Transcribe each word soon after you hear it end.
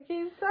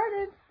Okay,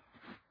 started.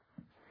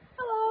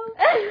 Hello.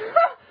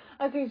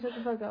 Okay, shut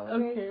the fuck up.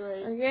 Okay,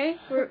 right. Okay.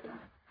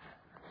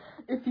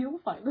 If you will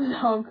find this,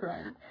 how I'm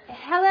crying.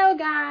 Hello,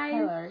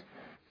 guys.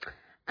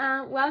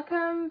 Hello.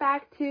 Welcome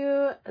back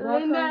to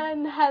Welcome. Linda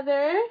and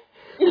Heather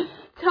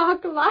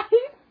Talk Live.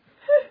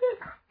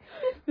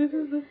 This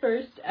is the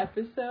first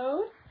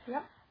episode.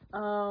 Yep.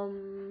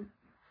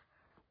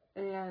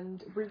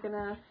 And we're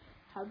gonna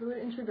have a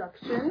little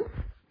introduction.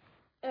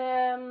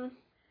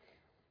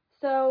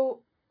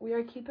 So we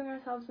are keeping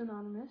ourselves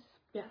anonymous.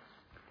 Yes.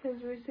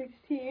 Because we're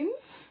 16.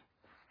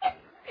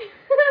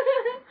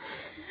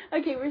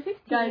 Okay, we're 16.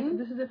 Guys,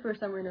 this is the first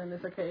time we're doing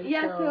this, okay?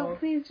 Yeah, so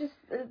please just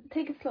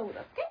take it slow with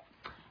us, okay?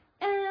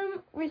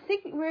 We're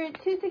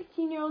two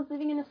 16-year-olds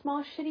living in a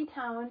small, shitty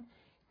town.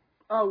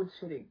 Oh, it's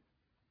shitty.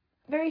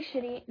 Very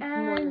shitty. It's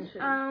more than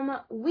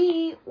shitty.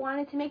 We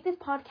wanted to make this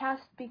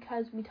podcast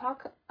because we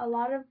talk a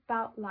lot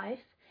about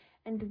life,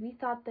 and we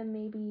thought that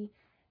maybe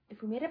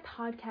if we made a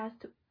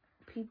podcast,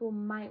 people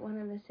might want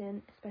to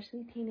listen,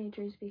 especially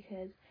teenagers,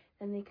 because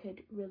then they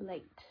could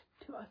relate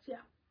to us,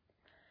 yeah.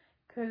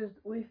 Because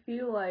we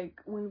feel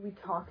like when we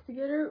talk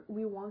together,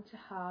 we want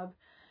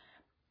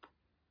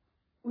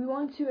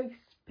to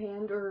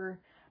expand our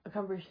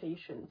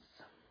conversations.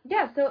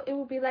 Yeah, so it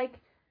would be like,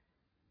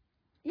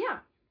 yeah,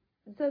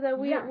 so that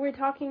we're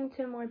talking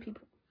to more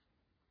people.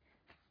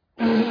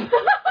 It sounds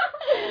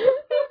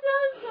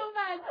so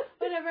bad.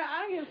 Whatever,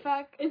 I don't give a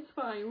fuck. It's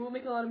fine. We'll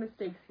make a lot of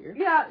mistakes here.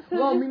 Yeah.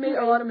 So we made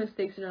a lot of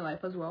mistakes in our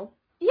life as well.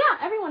 Yeah,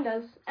 everyone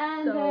does.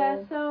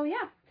 And so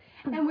yeah.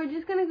 Hmm. And we're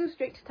just gonna go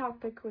straight to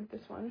topic with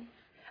this one.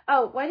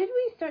 Oh, why did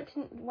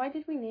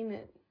we name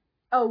it?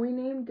 Oh, we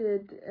named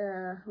it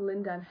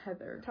Linda and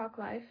Heather. Talk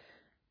Life.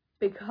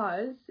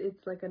 Because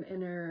it's like an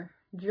inner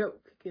joke,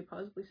 you could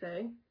possibly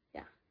say.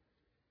 Yeah.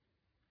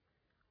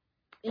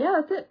 Yeah,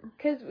 that's it.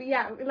 Cause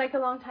like a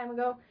long time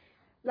ago,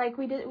 like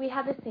we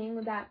had this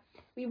thing that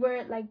we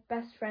were like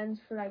best friends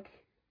for like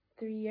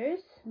 3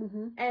 years,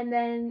 and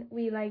then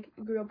we like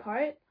grew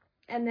apart,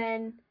 and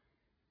then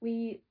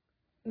we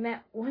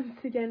met once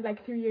again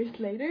like 3 years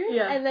later,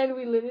 and then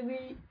we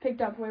literally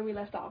picked up where we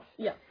left off.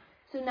 Yeah.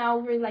 So now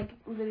we're like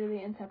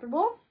literally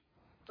inseparable.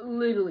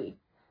 Literally.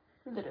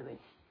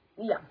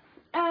 Yeah.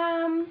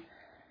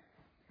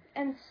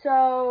 And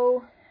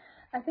so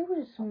I think we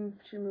just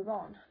should move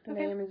on. The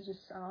Okay. name is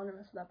just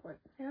anonymous at that point.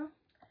 Yeah.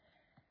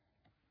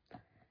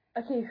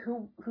 Okay,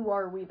 who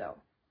are we though?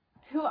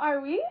 Who are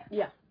we?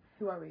 Yeah,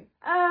 who are we?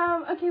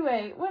 Okay,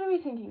 wait. What are we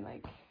thinking?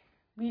 Like,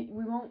 We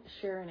won't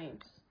share our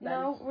names.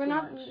 no, we're too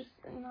not much. just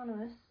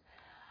anonymous.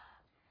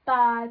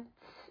 But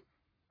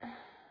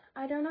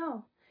I don't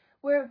know.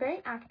 We're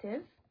very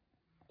active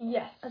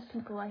Yes. as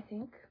people, I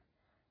think.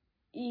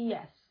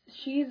 Yes.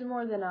 She's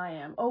more than I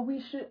am. Oh,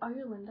 are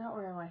you Linda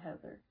or am I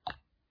Heather?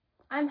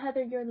 I'm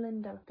Heather, you're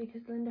Linda,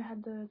 because Linda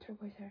had the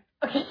turquoise hair.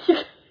 Okay.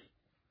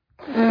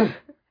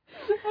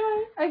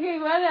 Okay,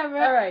 whatever.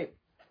 Alright.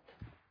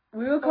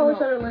 We will call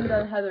each other Linda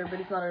and Heather, but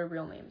it's not our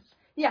real names.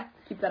 Yeah.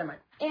 Keep that in mind.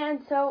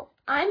 And so,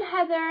 I'm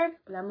Heather.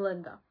 And I'm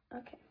Linda.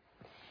 Okay.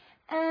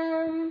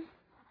 And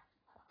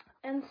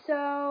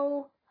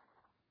so,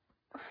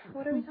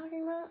 what are we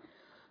talking about?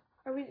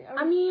 Are we going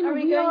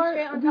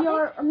straight on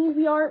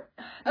topic?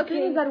 The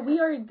thing is that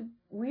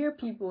we are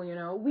people, you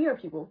know. We are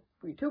people.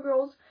 We're two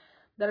girls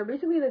that are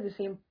basically like the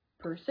same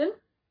person,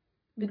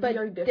 but we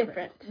are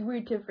different.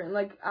 We're different.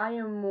 Like I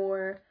am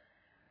more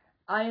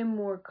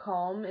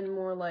calm and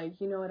more like,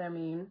 you know what I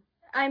mean.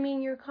 I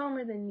mean, you're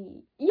calmer than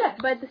me. Yes.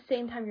 But at the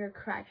same time, you're a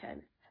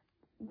crackhead,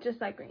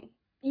 just like me.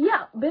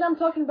 Yeah, but I'm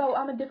talking about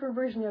I'm a different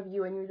version of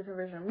you and you're a different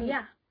version of me.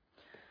 Yeah.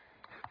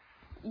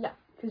 Yeah.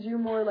 Because you're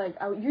more like,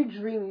 you're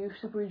dreamy, you're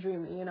super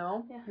dreamy, you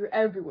know? Yeah. You're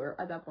everywhere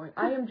at that point.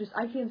 I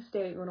can't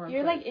stay when I'm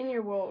You're like in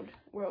your world.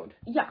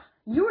 Yeah,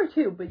 you are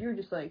too, but you're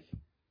just like,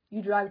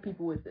 you drag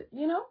people with it,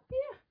 you know?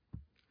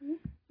 Yeah.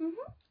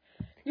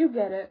 You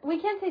get it. We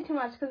can't say too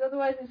much, because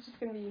otherwise it's just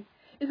going to be...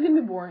 It's going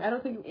to be boring. I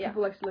don't think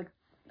people like to, like,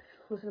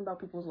 listen about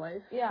people's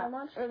life so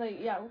much. Or like,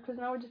 because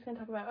now we're just going to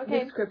talk about...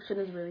 Okay. Description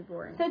is really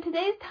boring. So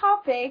today's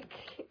topic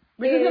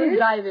We're just going to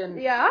dive in.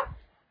 Yeah?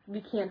 We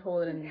can't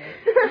hold it anymore.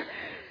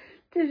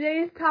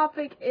 Today's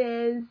topic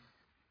is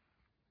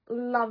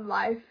love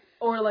life.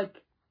 Or,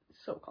 like,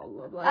 so-called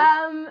love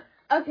life.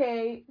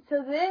 Okay,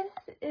 so this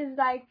is,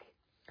 like...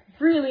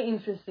 really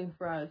interesting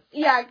for us.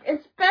 Yeah,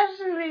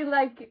 especially,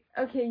 like...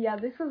 Okay, yeah,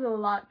 this was a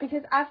lot.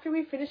 Because after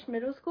we finished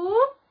middle school,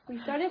 we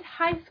started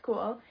high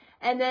school.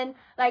 And then,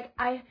 like,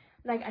 I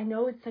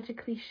know it's such a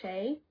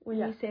cliche when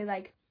you say,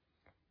 like,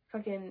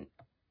 fucking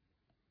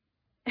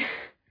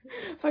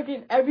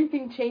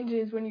everything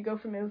changes when you go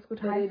from middle school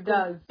to high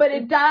school. But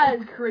it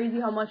does. It's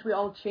crazy how much we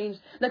all changed.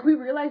 Like, we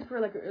realized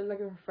for, like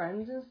our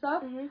friends and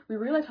stuff, we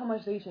realized how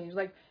much they changed.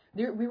 Like,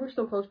 we were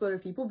so close with other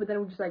people, but then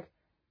we just, like,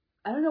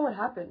 I don't know what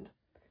happened.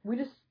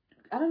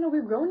 I don't know,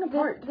 we're growing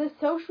apart. The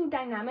social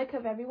dynamic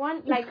of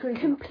everyone, like,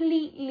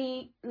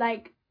 completely,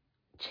 like,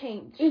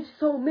 changed. It's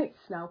so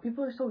mixed now.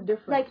 People are so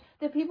different. Like,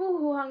 the people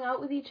who hung out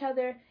with each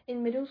other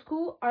in middle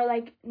school are,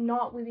 like,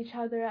 not with each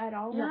other at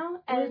all now.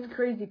 And it's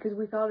crazy because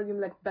we thought of them,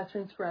 like, best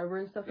friends forever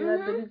and stuff like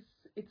that, but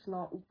it's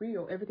not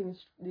real. Everything is,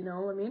 you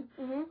know what I mean?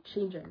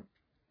 Changing.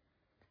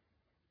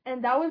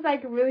 And that was,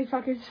 like, really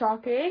fucking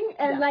shocking.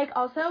 And, like,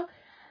 also,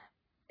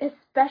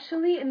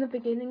 especially in the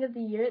beginning of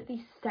the year, the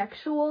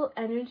sexual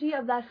energy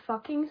of that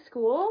fucking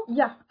school.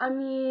 Yeah, I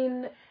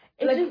mean...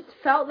 It like, just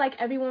felt like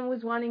everyone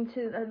was wanting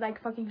to,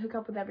 like, fucking hook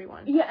up with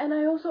everyone. Yeah, and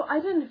I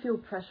didn't feel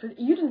pressured.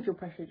 You didn't feel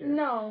pressured, did you?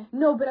 No.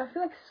 No, but I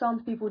feel like some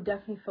people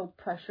definitely felt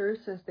pressure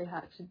since they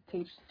had to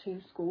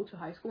change school to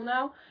high school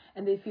now,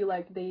 and they feel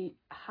like they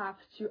have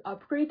to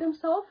upgrade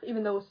themselves,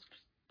 even though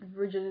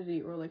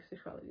virginity or, like,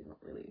 sexuality is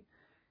not really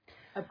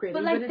upgrading.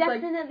 But, like, it's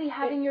definitely like,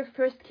 having your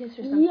first kiss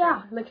or something.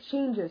 Yeah, like,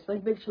 changes,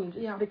 like, big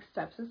changes, big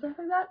steps and stuff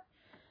like that.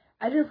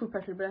 I didn't feel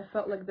pressured, but I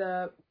felt like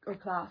our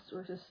class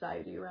or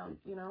society around,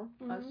 you know,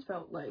 us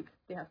felt like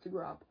they have to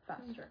grow up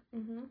faster.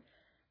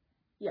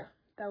 Yeah,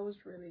 that was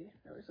really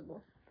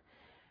noticeable.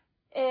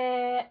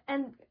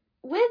 And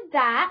with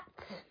that,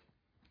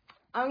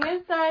 I'm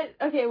gonna start.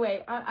 Okay,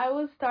 wait. I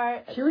will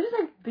start. Should we just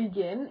like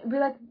begin? Be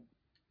like,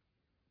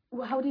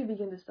 well, how do you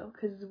begin this though?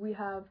 Because we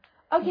have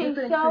different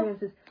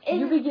experiences.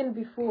 You begin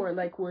before,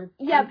 like with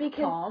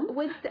Tom.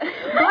 With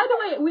By the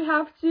way, we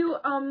have to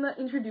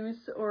introduce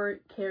our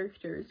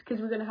characters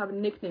because we're gonna have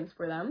nicknames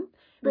for them.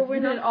 But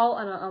we're not all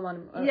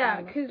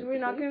because we're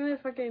not gonna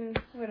fucking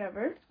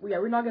whatever. Yeah,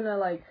 we're not gonna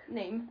like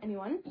name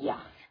anyone. Yeah.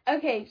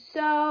 Okay,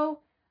 so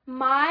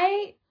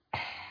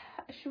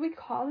should we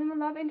call him a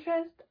love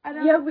interest? I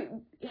don't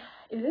know. Yeah,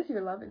 it is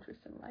your love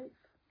interest in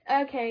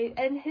life. Okay,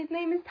 and his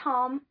name is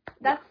Tom.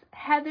 That's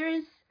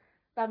Heather's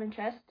love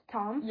interest,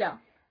 Tom. Yeah.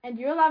 And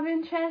your love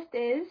interest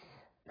is?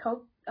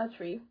 Called a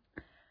tree.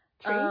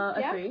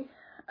 A tree.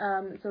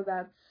 So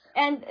that's...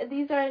 And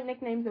these are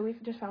nicknames that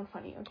we've just found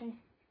funny, okay?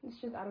 It's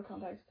just out of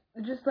context.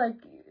 Just like,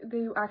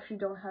 they actually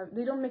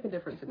they don't make a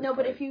difference in this No,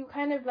 but if you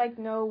kind of like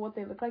know what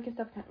they look like and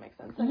stuff, it kind of makes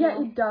sense.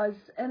 It does.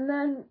 And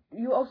then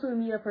you also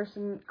meet a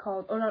person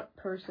called, or not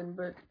person,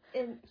 but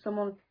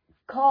someone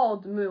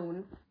called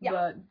Moon. Yeah.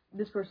 But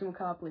this person will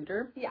come up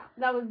later. Yeah,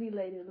 that would be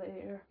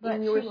later. But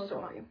in your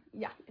story.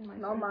 Yeah, in my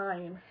story. Not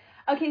mine.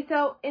 Okay,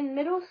 so in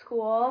middle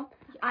school,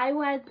 I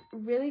was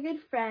really good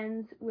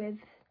friends with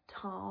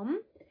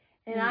Tom.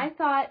 And I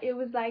thought it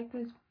was like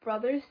this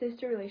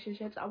brother-sister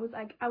relationships. I was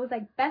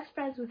like best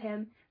friends with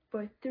him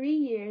for 3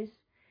 years,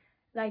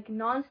 like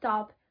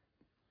nonstop.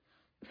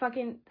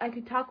 Fucking, I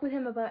could talk with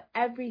him about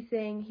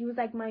everything. He was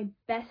like my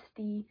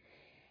bestie.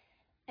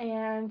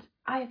 And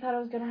I thought I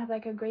was gonna have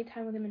like a great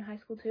time with him in high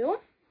school too.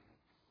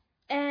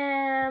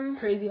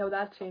 Crazy how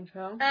that changed,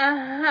 huh?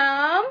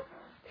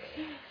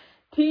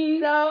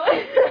 So,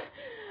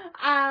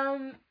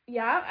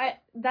 yeah,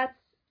 that's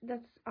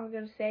all I'm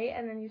gonna say,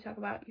 and then you can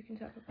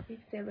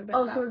say a little bit.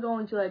 So we're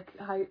going to like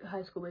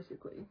high school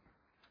basically.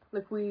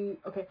 Like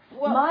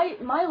well,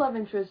 my love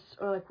interest,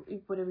 or like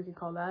whatever you can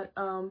call that,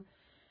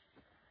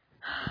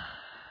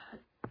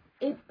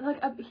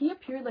 he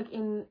appeared like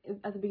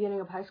at the beginning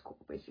of high school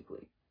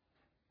basically,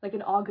 like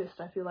in August.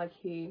 I feel like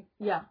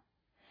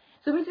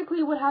So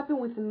basically, what happened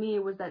with me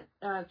was that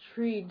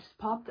Tree just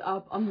popped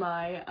up on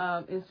my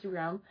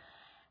Instagram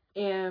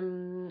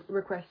and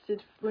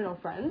requested,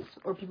 friends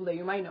or people that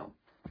you might know.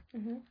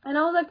 And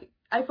I was like,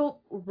 I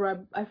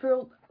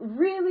felt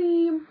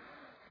really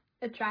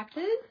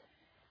attracted.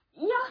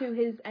 Yeah. To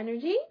his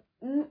energy.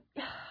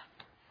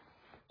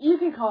 You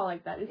can call it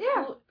like that. It's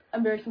so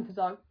embarrassing to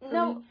talk.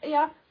 No.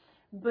 Yeah.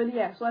 But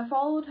yeah, so I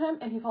followed him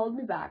and he followed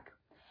me back.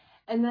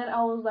 And then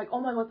I was like,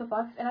 oh my god, what the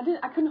fuck? And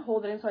I couldn't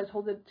hold it in, so I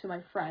told it to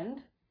my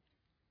friend.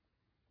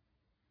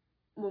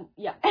 Well,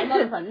 yeah,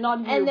 another friend, not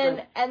you.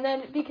 And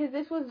then because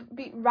this was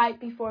right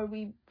before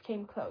we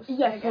came close.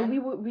 Yes, so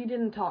we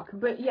didn't talk,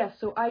 but yes,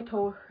 so I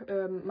told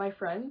my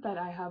friend that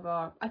I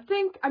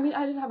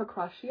didn't have a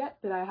crush yet,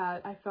 but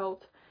I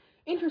felt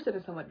interested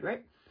in somebody,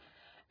 right?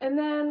 And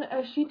then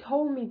she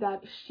told me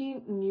that she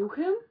knew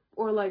him,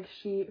 or like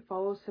she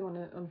follows him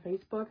on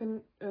Facebook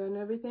and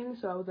everything.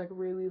 So I was like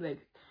really like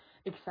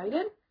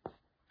excited.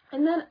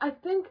 And then I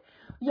think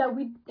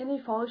we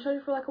followed each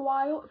other for like a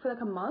while, for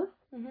like a month.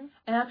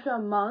 And after a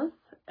month,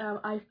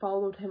 I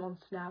followed him on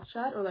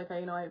Snapchat, or like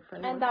I have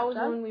friends. And that was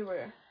when we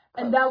were.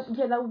 Close. And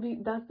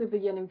that's the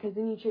beginning, because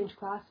then you change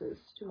classes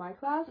to my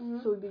class,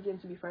 so we begin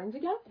to be friends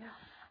again.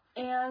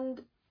 Yeah.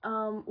 And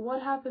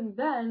what happened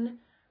then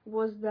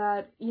was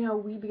that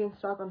we began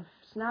to talk on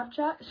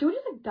Snapchat. Should we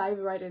just like dive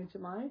right into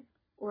mine,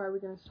 or are we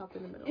gonna stop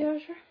in the middle? Yeah,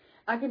 sure.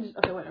 I can just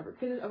whatever.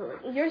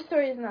 Your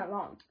story isn't that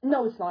long.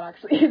 No, it's not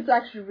actually. It's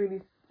actually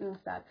really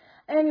sad.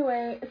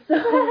 Anyway, so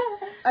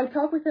I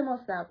talked with him on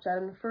Snapchat,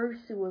 and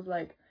first it was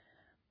like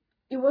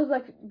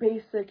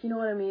basic, you know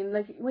what I mean?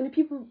 Like when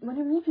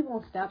you meet people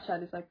on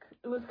Snapchat, it's like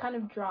it was kind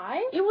of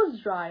dry. It was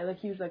dry. Like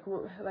he was like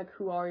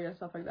who are you and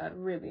stuff like that.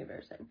 Really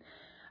embarrassing.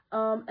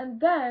 And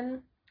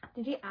then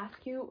did he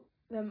ask you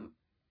them?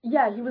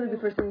 Yeah, he was like the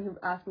first thing who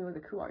asked me was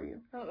like, who are you?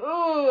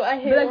 Oh, I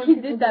hate. But like he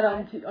did that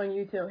on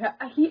you too.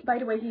 He by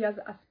the way, he has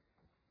a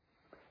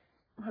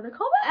how do they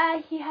call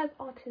that? He has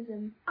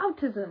autism.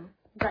 Autism.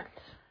 Right.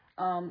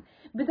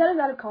 But that is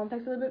out of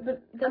context a little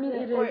bit, but I mean,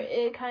 it is. Or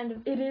it kind of...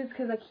 It is,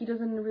 because, like, he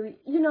doesn't really,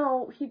 you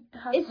know, he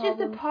has It's problems.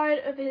 just a part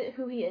of it,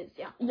 who he is,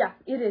 yeah. Yeah,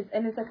 it is,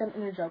 and it's, like, an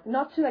inner joke.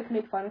 Not to, like,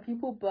 make fun of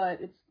people, but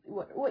it's,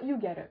 what you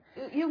get it.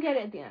 You get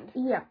it at the end.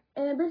 Yeah,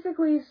 and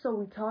basically, so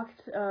we talked,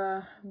 you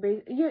know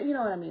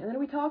what I mean, and then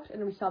we talked, and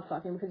then we stopped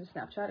talking because of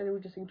Snapchat, and we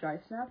just, like, dry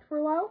snapped for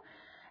a while,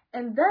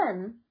 and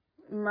then,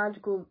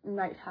 magical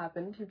night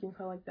happened, you can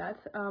call it like that,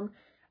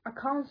 a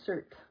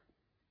concert,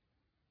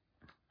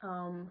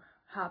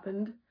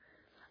 happened.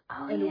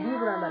 Oh, and yeah. we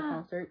were on that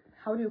concert.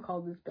 How do you call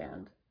this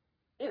band?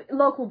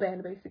 Local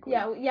band, basically.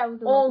 Yeah, it was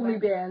the only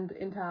band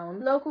in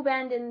town. Local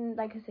band in,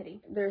 like, a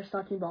city. They're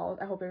Sucking Balls.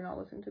 I hope they're not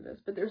listening to this,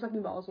 but they're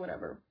Sucking Balls,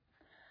 whatever.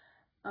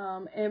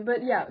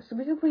 But yeah, so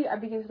basically I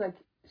began to, like,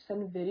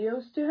 send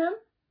videos to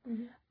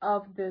him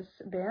of this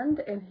band,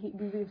 and he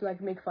began to,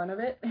 like, make fun of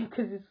it,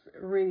 because it's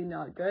really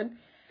not good.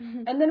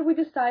 And then we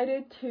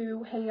decided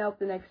to hang out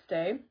the next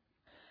day.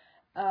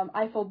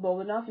 I felt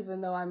bold enough,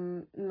 even though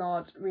I'm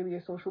not really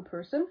a social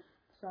person.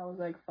 So I was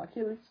like, fuck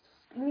you, let's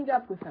meet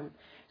up with him.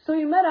 So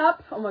we met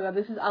up. Oh my god,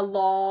 this is a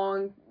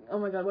long... Oh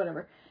my god,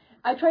 whatever.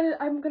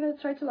 I'm gonna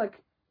try to,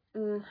 like,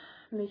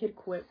 make it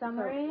quick.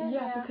 Summary?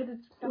 Yeah, because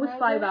it was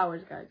 5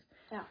 hours, guys.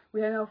 Yeah.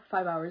 We hung out for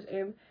 5 hours,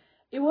 and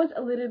it was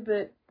a little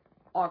bit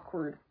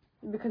awkward,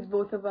 because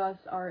both of us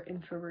are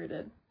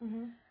introverted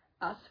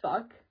as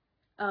fuck.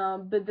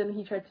 But then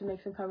he tried to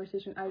make some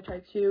conversation, I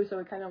tried too, so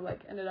it kind of,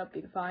 like, ended up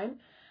being fine.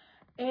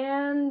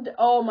 And,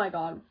 oh my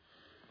god.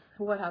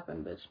 What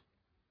happened, bitch?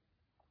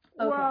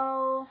 Okay.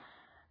 Well...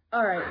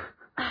 Alright.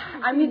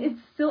 I mean, it's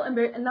still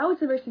embarrassing. Now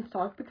it's embarrassing to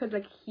talk because,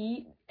 like,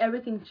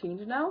 everything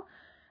changed now.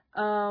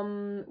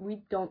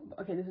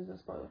 Okay, this is a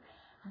spoiler.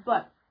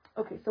 But,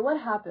 okay, so what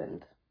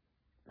happened?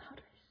 How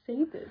do I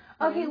say this?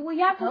 Okay, well,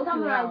 you have to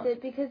summarize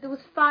it because it was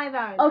 5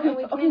 hours.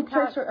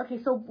 Sure. Okay,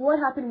 so what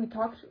happened? We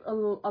talked a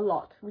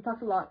lot. We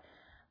talked a lot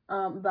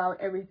about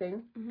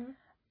everything.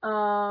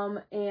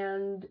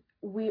 And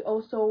we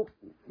also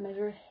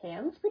measured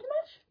hands, pretty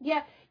much.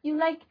 Yeah,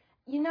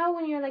 you know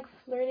when you're, like,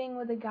 flirting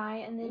with a guy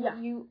and then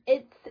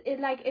it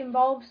like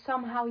involves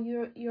somehow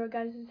your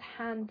guys'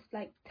 hands,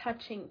 like,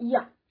 touching.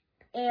 Yeah,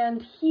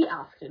 and he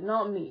asked it,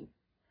 not me,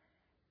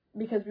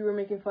 because we were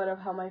making fun of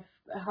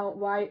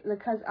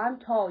because I'm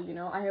tall, you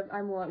know,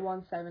 I'm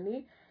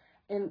 170,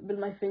 but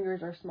my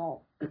fingers are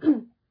small.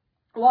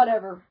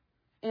 Whatever.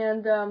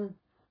 And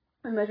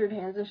I measured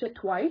hands and shit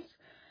twice,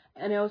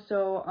 and I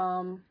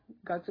also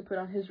got to put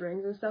on his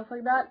rings and stuff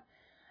like that.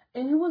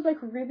 And he was, like,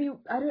 really,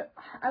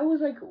 I was,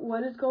 like,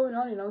 what is going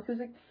on, you know? He was,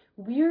 like,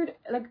 weird,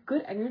 like,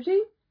 good energy,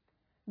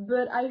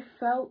 but I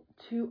felt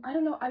I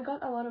don't know, I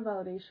got a lot of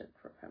validation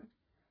from him.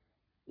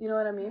 You know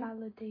what I mean?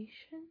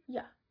 Validation?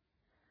 Yeah.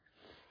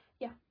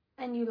 Yeah.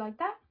 And you like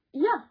that?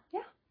 Yeah.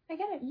 Yeah, I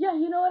get it. Yeah,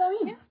 you know what I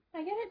mean? Yeah,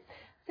 I get it.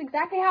 It's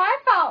exactly how I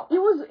felt.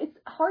 It's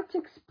hard to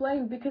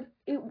explain because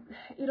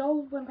it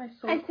all went by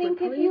so quickly. I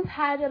think if you've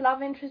had a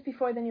love interest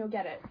before, then you'll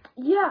get it.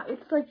 Yeah,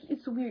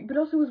 it's weird, but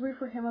also it was weird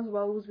for him as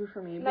well. It was weird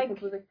for me. Like,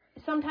 because it was, like,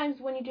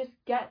 sometimes when you just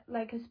get,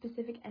 like, a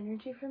specific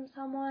energy from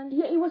someone.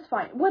 Yeah, it was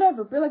fine.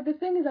 Whatever. But, like, the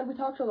thing is that we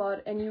talked a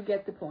lot and you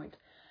get the point.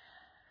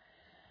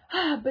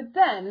 But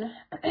then,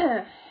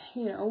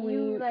 you know,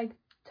 we... like,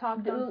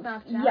 talked on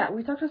Snapchat? Yeah,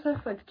 we talked on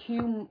Snapchat for, like,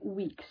 2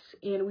 weeks.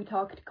 And we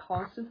talked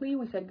constantly.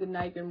 We said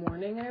goodnight, good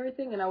morning, and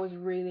everything. And I was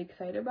really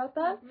excited about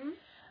that.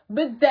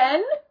 But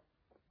then...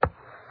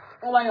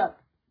 Oh my god.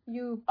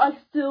 I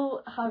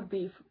still have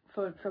beef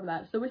from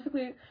that. So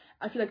basically,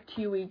 after, like,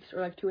 2 weeks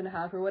or, like,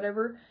 2.5 or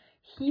whatever,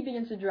 he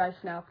begins to dry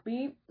snap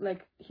me.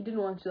 Like, he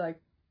didn't want to, like,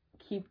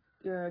 keep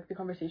the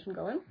conversation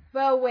going.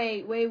 Well,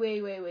 wait.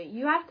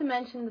 You have to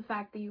mention the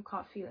fact that you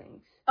caught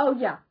feelings. Oh,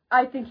 yeah.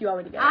 I think you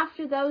already get it.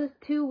 After those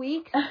 2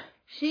 weeks,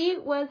 she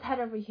was head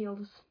over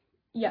heels.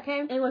 Yeah.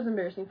 Okay? It was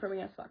embarrassing for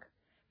me as fuck.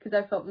 Because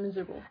I felt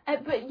miserable.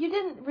 But you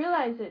didn't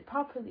realize it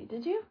properly,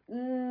 did you?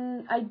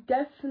 I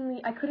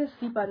couldn't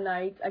sleep at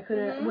night. I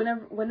couldn't,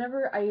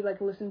 whenever I, like,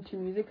 listened to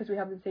music, because we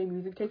have the same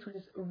music taste, which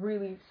is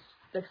really,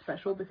 like,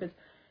 special, because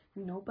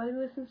nobody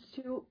listens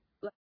to,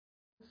 like,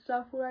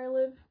 stuff where I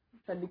live.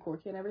 Trying to be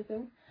quirky and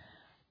everything.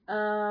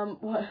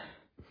 What?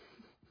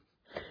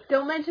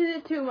 Don't mention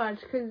it too much,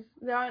 because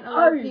there aren't a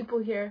lot of people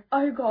here.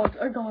 Oh god.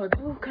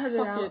 We'll cut it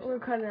out. We'll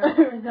cut it out.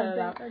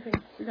 Okay,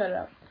 we cut it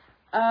out.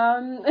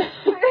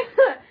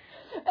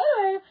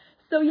 Anyway,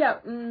 so yeah,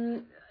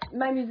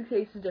 my music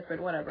taste is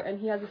different, whatever, and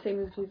he has the same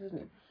music taste as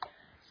me.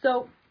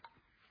 So,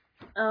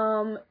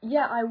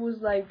 yeah, I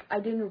was like, I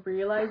didn't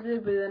realize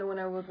it, but then when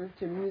I was listening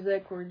to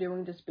music or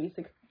doing just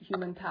basic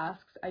human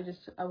tasks, I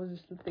was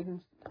just thinking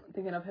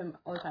of him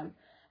all the time,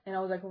 and I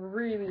was like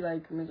really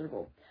like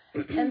miserable.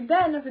 And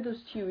then after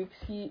those 2 weeks,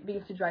 he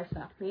begins to dry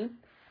snap me,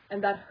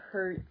 and that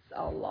hurts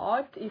a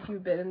lot if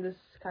you've been in this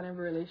kind of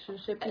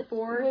relationship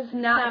before.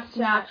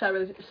 Snapchat.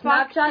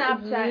 Snapchat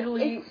is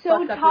literally it's so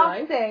fucked up your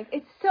life. toxic.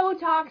 It's so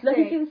toxic. Like,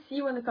 you can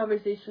see when the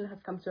conversation has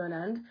come to an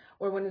end,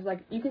 or when it's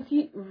like, you can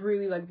see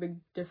really like big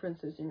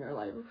differences in your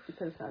life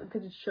because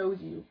it shows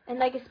you. And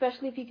like,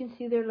 especially if you can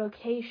see their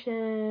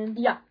location.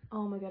 Yeah.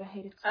 Oh my god, I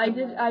hate it so much.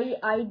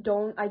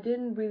 I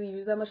didn't really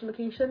use that much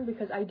location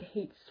because I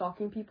hate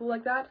stalking people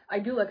like that. I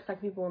do like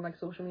stalking people on like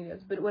social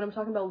medias, but when I'm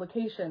talking about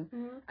location,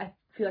 I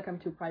feel like I'm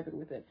too private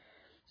with it.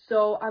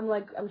 So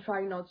I'm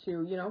trying not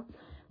to, you know.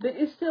 But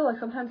it's still like,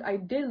 sometimes I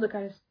did look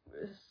at his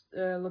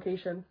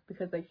location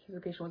because like his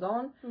location was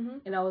on,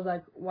 and I was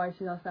like, why is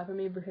he not snapping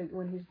me? Because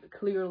when he's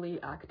clearly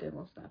active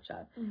on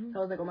Snapchat. So I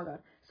was like, oh my god.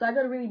 So I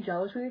got really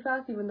jealous really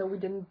fast, even though we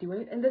didn't do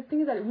it. And the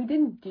thing is that we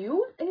didn't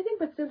do anything,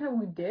 but sometimes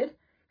we did,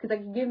 because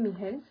like he gave me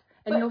hints,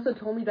 and he also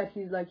told me that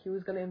he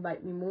was gonna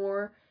invite me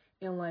more,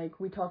 and like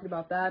we talked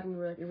about that, and we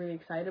were like really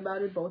excited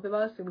about it, both of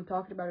us, and we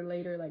talked about it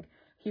later, like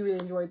he really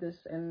enjoyed this,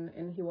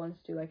 and he wants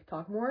to like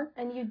talk more.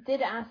 And you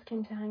did ask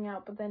him to hang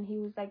out, but then he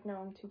was like, no,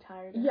 I'm too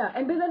tired. Yeah,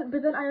 and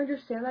but then I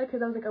understand that,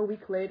 because I was like a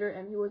week later,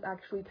 and he was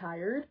actually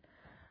tired.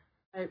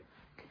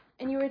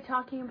 And you were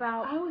talking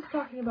about. I was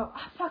talking about.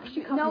 Fuck,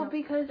 she cut me No, off.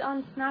 because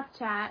on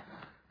Snapchat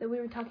that we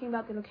were talking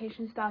about the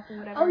location stuff and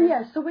whatever. Oh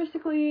yeah, so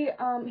basically,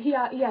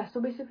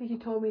 he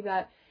told me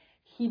that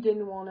he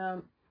didn't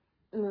wanna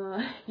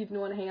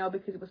hang out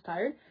because he was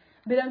tired,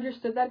 but I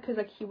understood that because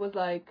like he was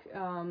like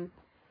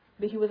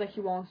he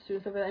wants to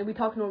and stuff like that, and we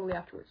talked normally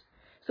afterwards,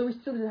 so we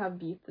still didn't have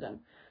beef then.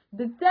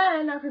 But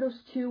then after those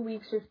 2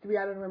 weeks or 3,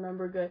 I don't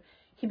remember good,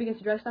 he begins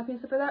to dress snappy and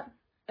stuff like that,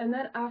 and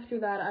then after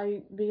that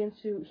he began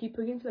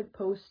to like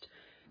post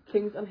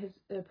things on his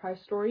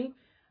price story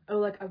of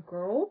like a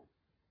girl.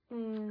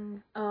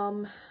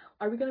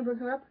 Are we gonna bring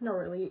her up? No,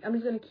 really. I'm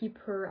just gonna keep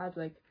her as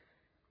like,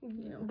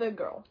 you know, the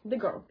girl.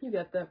 You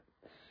get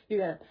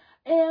it.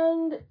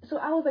 And so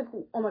I was like,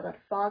 oh my god,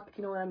 fuck,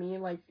 you know what I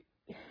mean? Like,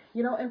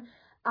 you know, and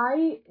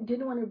I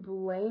didn't want to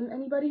blame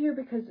anybody here,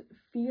 because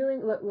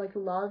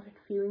love and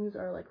feelings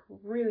are like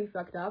really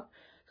fucked up.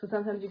 So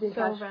sometimes you can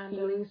catch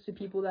feelings to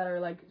people that are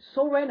like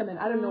so random and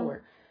out of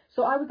nowhere.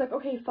 So I was like,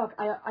 okay, fuck,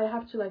 I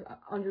have to like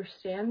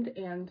understand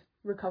and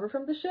recover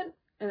from this shit,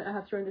 and I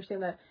have to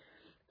understand that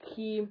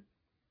he,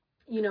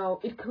 you know,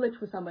 it clicked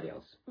with somebody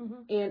else,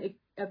 and it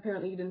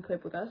apparently didn't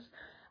click with us.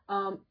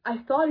 I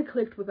thought it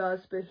clicked with us,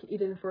 but it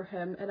didn't for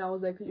him, and I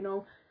was like, you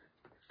know,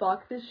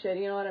 fuck this shit,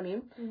 you know what I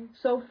mean?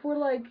 So for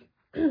like,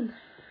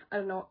 I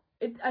don't know,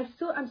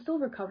 I'm still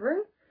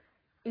recovering.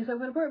 It's like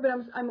but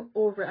I'm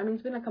over it. I mean,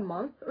 it's been like a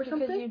month or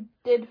something. Because you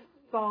did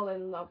fall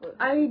in love with him.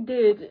 I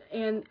did,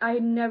 and I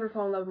had never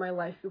fallen in love in my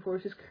life before,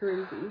 which is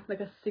crazy. Like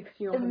a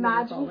 16-year-old.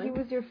 Imagine he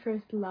was your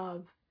first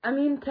love. I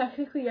mean,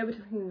 technically, yeah, but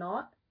technically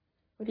not.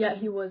 Yeah,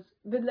 he was.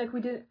 But like, we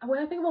did. When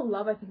I think about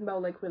love, I think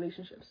about like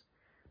relationships.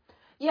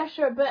 Yeah,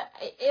 sure, but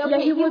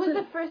okay, he was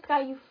the first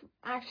guy you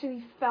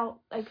actually felt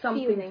like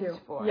something feelings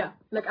for. Yeah,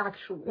 like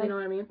actual, like, you know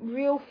what I mean?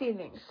 Real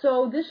feelings.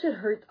 So this shit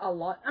hurts a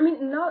lot. I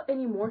mean, not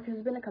anymore, because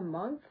it's been like a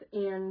month,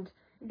 and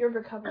you're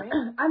recovering.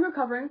 I'm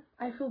recovering.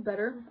 I feel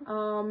better.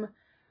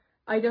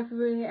 I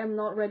definitely am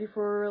not ready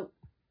for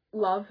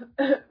love,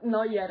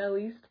 not yet at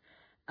least.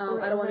 I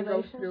don't want to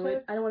go through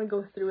it. I don't want to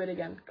go through it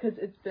again, because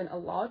it's been a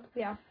lot.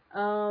 Yeah.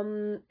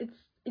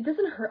 It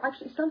doesn't hurt.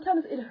 Actually,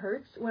 sometimes it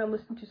hurts when I'm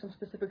listening to some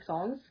specific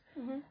songs.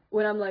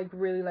 When I'm like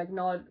really like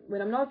when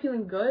I'm not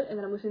feeling good, and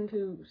then I'm listening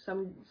to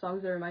some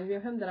songs that remind me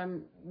of him, that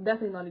I'm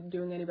definitely not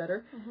doing any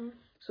better.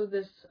 So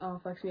this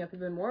fucks me up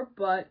even more.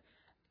 But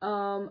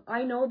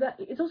I know that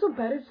it's also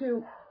better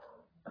to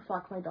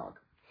fuck my dog.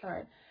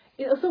 Alright.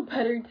 It's also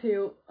better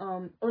to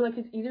or like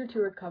it's easier to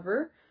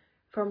recover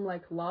from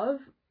like love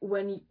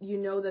when you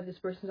know that this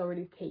person's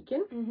already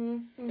taken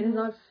and is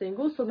not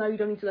single, so now you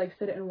don't need to like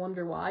sit and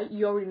wonder why.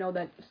 You already know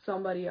that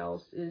somebody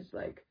else is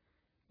like,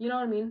 you know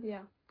what I mean? Yeah,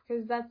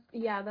 because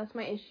that's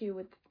my issue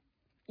with.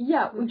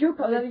 Yeah, that you're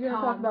gonna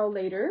talk about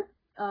later.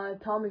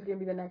 Tom is gonna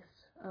be the next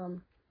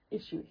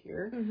issue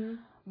here.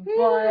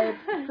 But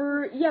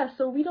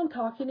so we don't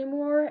talk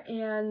anymore,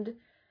 and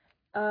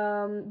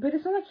but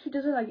it's not like he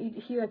doesn't like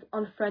he like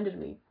unfriended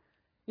me.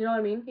 You know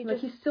what I mean?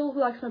 He still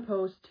likes my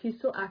posts. He's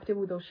still active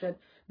with those shit.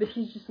 But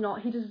he's just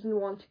not, he doesn't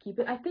want to keep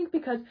it. I think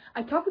because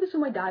I talked with this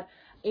with my dad,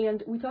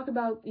 and we talked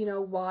about, you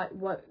know, what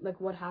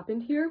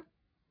happened here.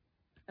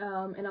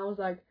 And I was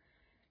like,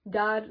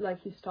 Dad, like,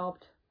 he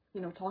stopped,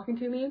 you know, talking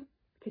to me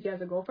because he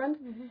has a girlfriend.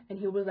 And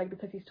he was like,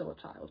 because he's still a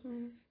child.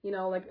 You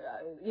know, like,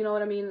 you know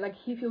what I mean? Like,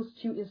 he feels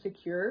too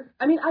insecure.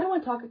 I mean, I don't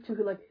want to talk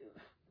to, like,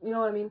 you know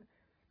what I mean?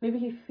 Maybe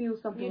he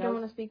feels something else. You don't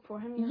want to speak for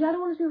him? Yeah, I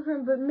don't want to speak for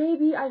him, but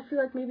maybe, I feel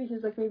like maybe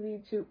he's, like,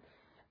 maybe too...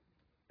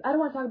 I don't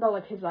want to talk about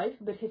like his life,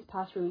 but his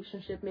past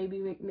relationship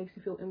maybe makes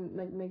him feel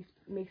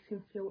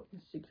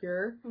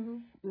insecure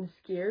and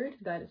scared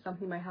that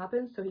something might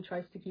happen. So he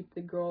tries to keep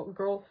the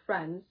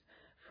girlfriends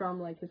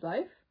from like his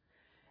life,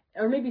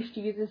 or maybe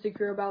she's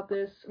insecure about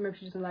this, or maybe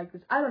she doesn't like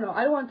this. I don't know.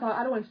 I don't want to talk.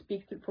 I don't want to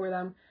speak for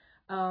them.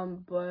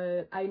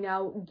 But I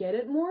now get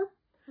it more.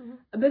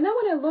 But now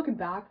when I look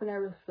back, when I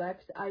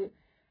reflect,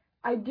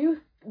 I do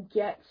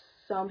get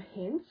some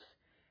hints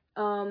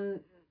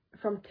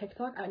from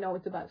TikTok. I know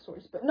it's a bad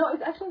source, but no,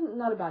 it's actually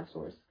not a bad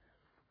source.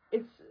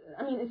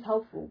 It's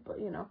helpful, but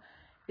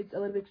it's a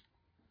little bit,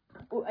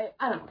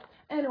 I don't know.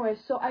 Anyway,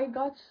 so I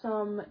got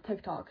some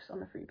TikToks on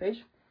the free page,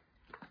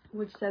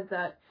 which said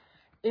that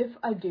if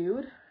a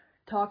dude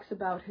talks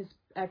about his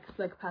ex,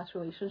 like, past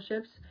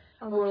relationships,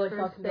 or like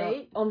talks about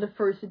on the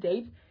first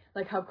date,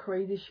 like how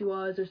crazy she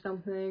was or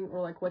something,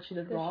 or like what she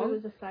did wrong. She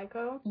was a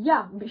psycho.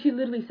 Yeah, but she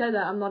literally said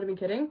that. I'm not even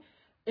kidding.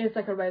 It's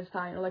like a red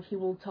sign, or like he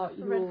will talk.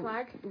 Red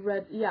flag.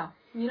 Yeah,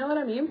 you know what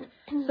I mean.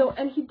 So,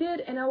 and he did,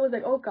 and I was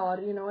like, oh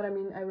god, you know what I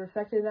mean. I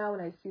reflected now,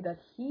 and I see that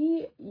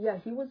he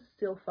was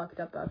still fucked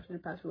up after the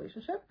past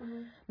relationship.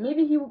 Mm-hmm.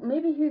 Maybe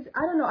he's,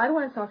 I don't know. I don't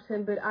want to talk to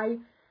him, but I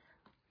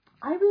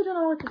really don't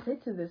know what to say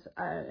to this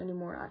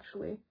anymore.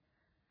 Actually,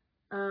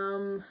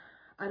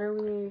 I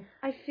don't really.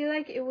 I feel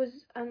like it was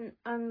an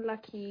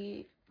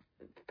unlucky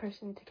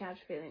person to catch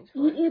feelings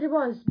for. It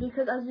was,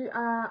 because as you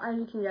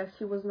can guess,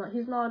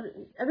 he's not.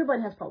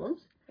 Everybody has problems.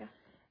 Yeah.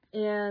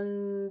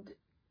 And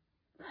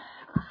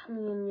I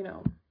mean,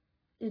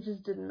 it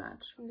just didn't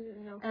match.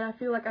 No. And I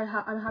feel like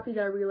I'm happy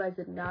that I realized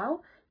it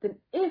now. That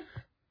if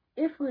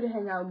we were to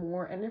hang out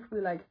more, and if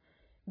we like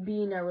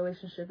be in a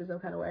relationship in some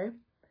kind of way,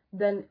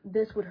 then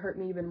this would hurt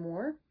me even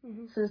more.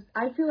 Mm-hmm. Since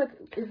I feel like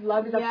if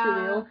love is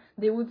actually real,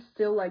 they would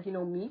still like meet.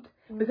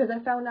 Mm-hmm. Because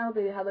I found out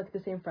they had like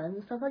the same friends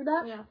and stuff like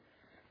that. Yeah.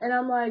 And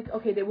I'm like,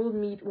 okay, they will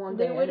meet one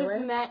day anyway. They would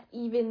have met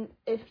even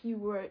if you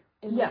were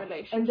in a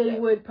relationship. And they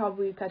would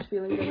probably catch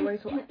feelings anyway,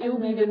 so it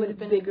would be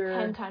even bigger.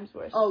 10 times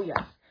worse. Oh,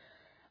 yes.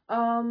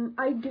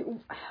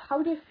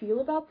 How do I feel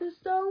about this,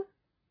 though?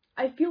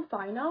 I feel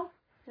fine now.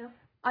 Yeah.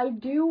 I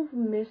do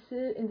miss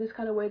it in this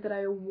kind of way that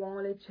I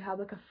wanted to have,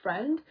 like, a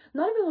friend.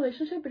 Not even a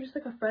relationship, but just,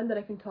 like, a friend that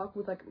I can talk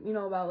with, like,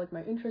 about, like,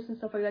 my interests and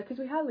stuff like that.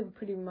 Because we had, like,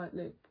 pretty much,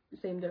 like,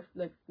 same,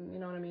 like, you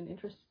know what I mean,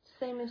 interests.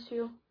 Same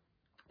issue.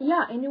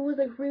 Yeah, and it was,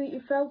 like, really,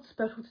 it felt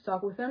special to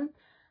talk with him.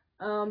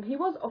 He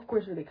was, of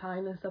course, really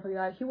kind and stuff like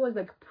that. He was,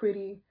 like,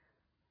 pretty,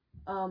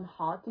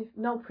 hot.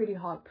 Pretty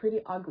hot, pretty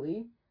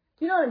ugly.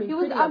 You know what I mean? He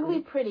was ugly,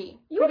 pretty.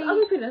 He was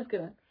ugly, pretty, that's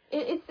good.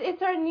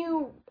 It's our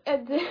new,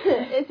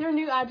 it's our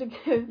new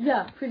adjective.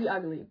 Yeah, pretty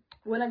ugly.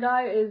 When a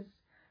guy is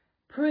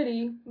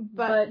pretty,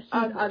 but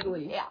he's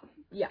ugly. Yeah.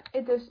 Yeah.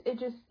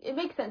 It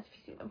makes sense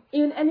if you see them.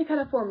 In any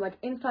kind of form, like,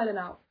 inside and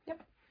out.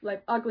 Yep.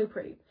 Like, ugly,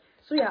 pretty.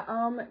 So yeah,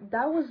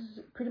 that was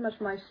pretty much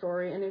my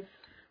story, and if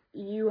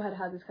you had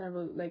this kind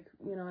of, like,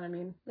 you know what I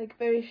mean? Like,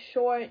 very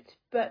short,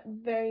 but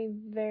very,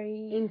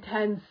 very...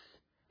 intense.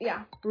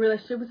 Yeah.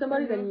 Relationship with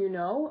somebody, Mm-hmm. then you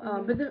know.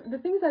 Mm-hmm. But the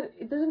thing is that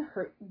it doesn't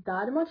hurt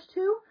that much,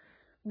 too,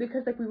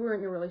 because, like, we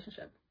weren't in a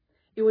relationship.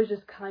 It was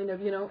just kind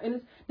of,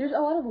 and there's a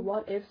lot of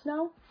what-ifs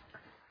now.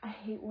 I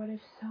hate what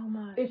if so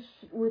much. It's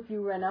with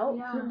you right now.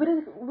 Yeah. But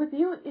with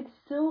you, it's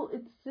still,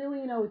 it's still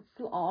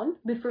on.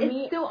 But for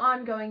me, it's still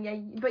ongoing, yeah.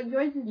 But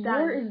yours is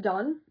done. Yours is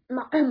done.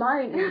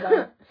 Mine is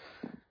done.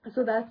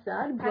 So that's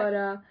sad. But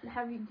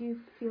do you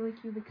feel like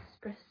you've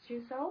expressed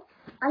yourself?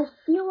 I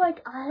feel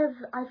like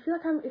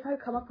if I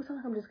come up with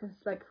something, I'm just gonna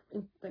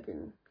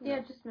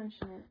Just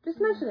mention it. Just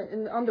mention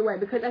it on the way,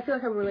 because I feel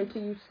like I relate to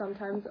you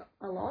sometimes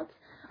a lot.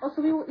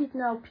 Also, we will eat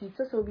now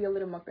pizza, so it'll be a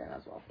little mukbang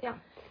as well. Yeah.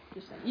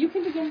 Just saying. You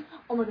can begin.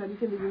 Oh my god, you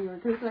can begin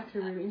yours. This is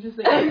actually really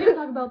interesting. Are you gonna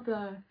talk about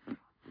the?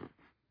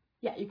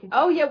 Yeah, you can.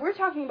 Oh yeah, we're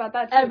talking about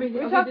that too.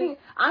 Everything. We're talking.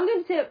 I'm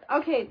gonna say.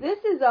 Okay, this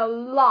is a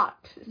lot,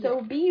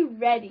 so be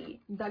ready.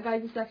 That guy,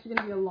 this is actually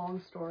gonna be a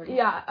long story.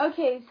 Yeah.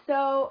 Okay.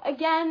 So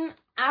again,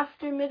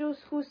 after middle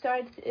school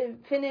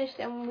finished,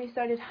 and when we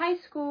started high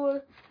school,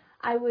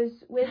 I was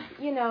with.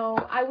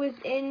 I was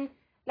in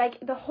like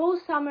the whole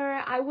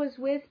summer. I was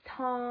with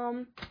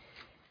Tom.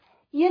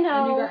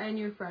 And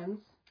your friends.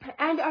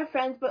 And our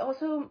friends, but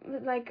also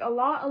like a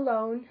lot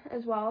alone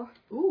as well.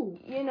 Ooh.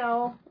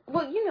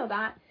 Well, you know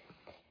that.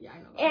 Yeah, I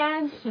know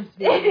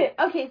that.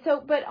 And okay,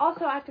 so but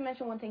also I have to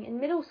mention one thing. In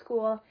middle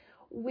school,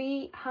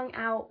 we hung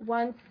out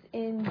once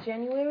in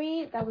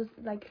January. That was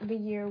like the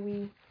year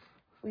we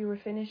were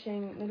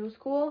finishing middle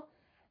school.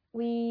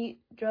 We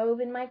drove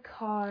in my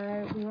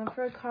car. We went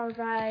for a car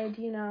ride.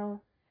 You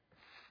know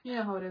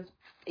how it is.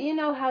 You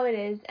know how it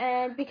is.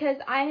 And because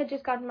I had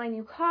just gotten my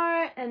new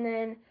car, and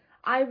then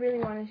I really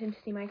wanted him to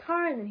see my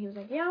car, and then he was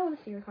like, yeah, I want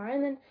to see your car.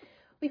 And then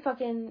we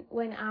fucking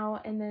went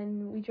out, and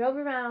then we drove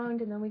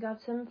around, and then we got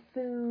some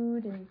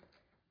food, and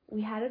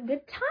we had a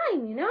good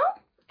time,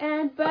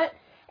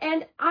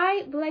 And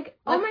I, like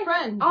all my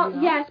friends,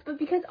 yes, but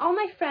because all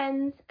my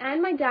friends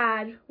and my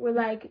dad were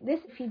like, this,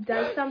 if he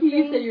does something.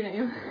 You said your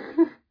name.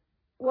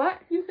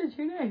 What? You said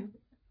your name.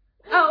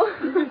 Oh.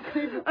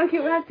 Okay,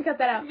 we'll have to cut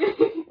that out.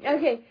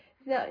 Okay.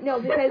 No,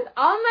 because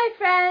all my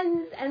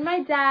friends and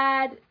my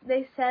dad,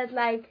 they said,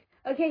 like,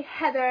 okay,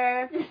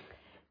 Heather,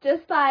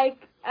 just like,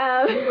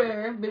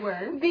 beware.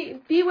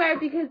 Beware,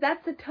 because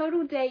that's a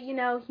total date,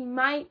 he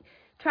might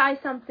try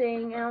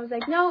something. And I was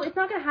like, no, it's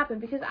not going to happen,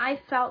 because I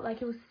felt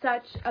like it was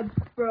such a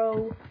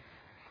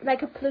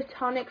like a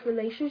platonic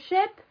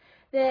relationship,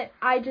 that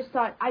I just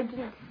thought I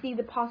didn't see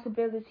the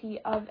possibility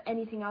of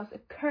anything else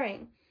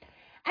occurring.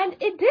 And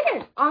it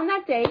didn't. On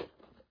that date,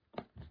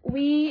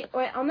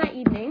 on that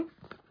evening,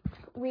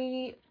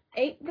 we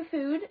ate the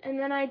food, and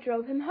then I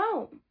drove him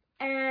home.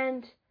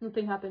 And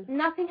nothing happened.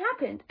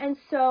 And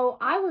so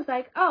I was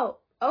like, oh,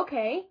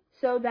 okay,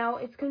 so now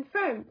it's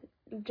confirmed.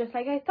 Just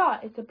like I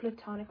thought, it's a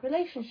platonic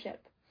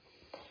relationship.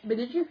 But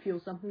did you feel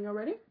something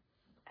already?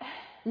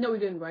 No, we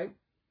didn't, right?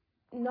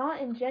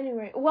 Not in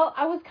January. Well,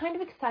 I was kind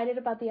of excited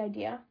about the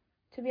idea,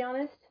 to be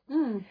honest.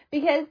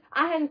 Because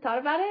I hadn't thought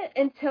about it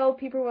until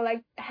people were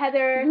like,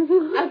 Heather,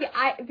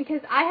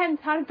 because I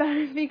hadn't thought about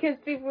it until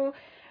people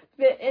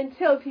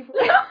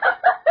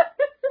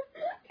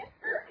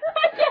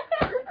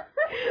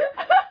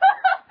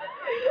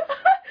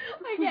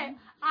Okay,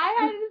 I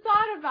hadn't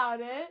thought about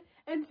it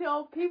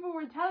until people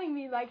were telling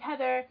me, like,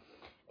 Heather,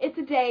 it's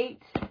a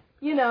date,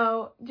 you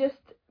know, just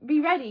be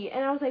ready.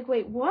 And I was like,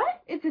 wait,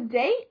 what? It's a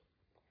date?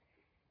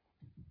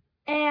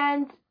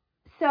 And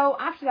so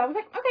after that, I was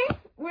like, okay,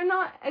 we're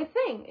not a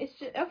thing. It's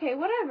just, okay,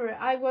 whatever.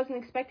 I wasn't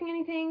expecting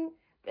anything.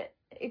 But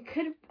it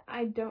could have,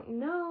 I don't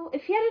know.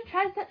 If he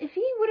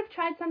would have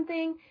tried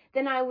something,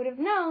 then I would have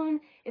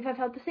known if I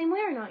felt the same way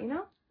or not, you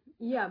know?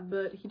 Yeah,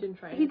 but he didn't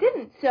try anything. He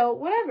didn't, so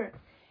whatever.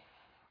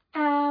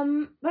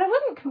 But I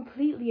wasn't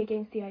completely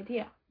against the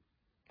idea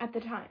at the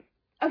time.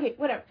 Okay,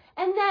 whatever.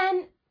 And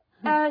then,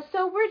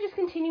 so we're just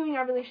continuing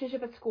our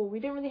relationship at school. We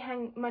didn't really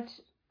hang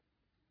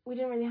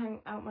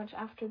out much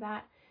after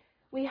that.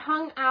 We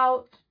hung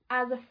out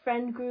as a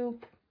friend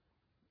group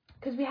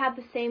because we had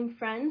the same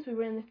friends. We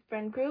were in the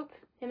friend group,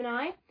 him and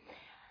I.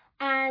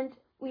 And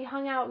we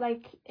hung out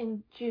like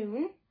in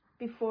June,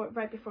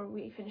 right before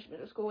we finished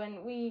middle school,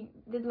 and we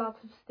did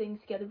lots of things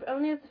together, but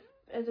only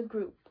as a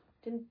group.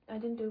 I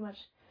didn't do much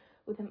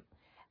with him.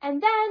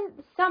 And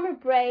then summer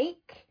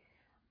break,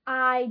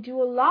 I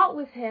do a lot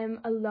with him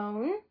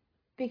alone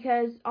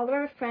because all of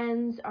our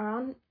friends are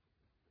on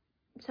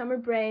summer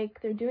break.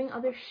 They're doing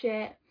other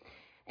shit.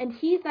 And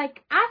he's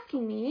like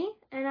asking me,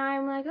 and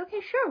I'm like, okay,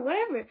 sure,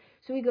 whatever.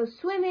 So we go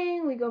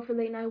swimming, we go for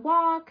late night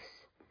walks.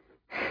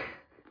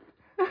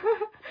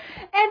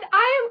 And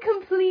I am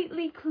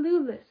completely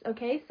clueless,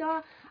 okay?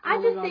 So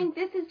I just think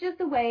this is just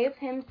a way of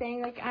him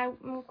saying, like,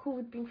 I'm cool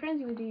with being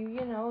friends with you,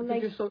 you know?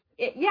 Like, you're so...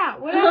 yeah,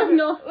 whatever.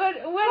 No.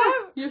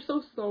 Whatever. You're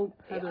so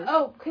Heather.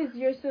 Oh, because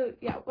you're so,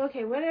 yeah,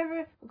 okay,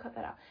 whatever. We'll cut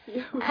that out.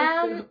 Yeah,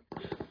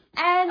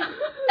 and,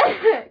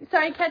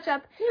 sorry, catch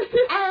up.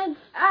 And,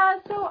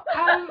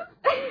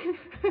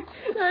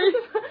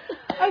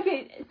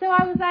 okay, so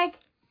I was like,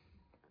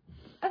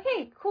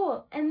 okay,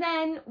 cool. And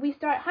then we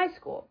start high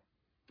school.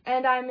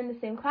 And I'm in the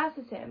same class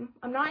as him.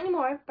 I'm not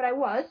anymore, but I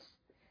was.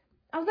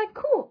 I was like,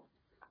 cool.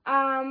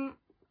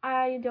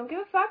 I don't give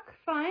a fuck.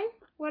 Fine.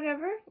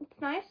 Whatever.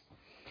 It's nice.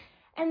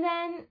 And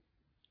then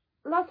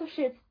lots of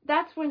shit.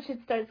 That's when shit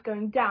starts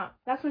going down.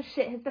 That's when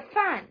shit hits the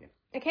fan.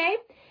 Okay?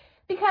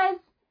 Because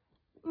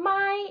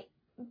my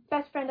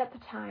best friend at the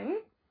time,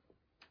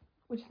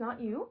 which is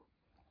not you,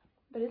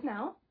 but is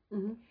now,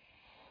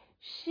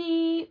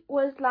 she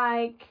was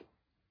like,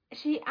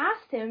 she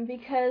asked him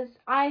because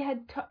I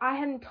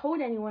hadn't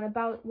told anyone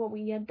about what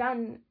we had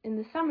done in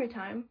the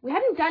summertime. We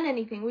hadn't done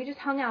anything. We just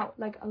hung out,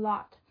 like, a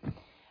lot.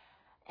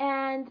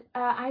 And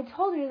I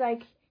told her,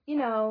 like, you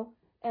know,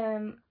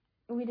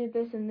 we did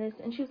this and this.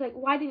 And she was like,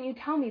 why didn't you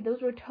tell me?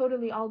 Those were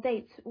totally all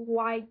dates.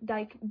 Why,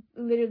 like,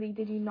 literally,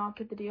 did you not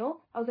get the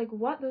deal? I was like,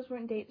 what? Those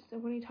weren't dates.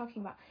 What are you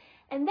talking about?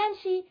 And then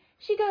she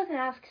goes and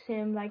asks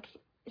him, like,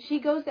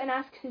 she goes and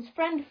asks his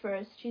friend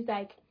first. She's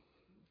like,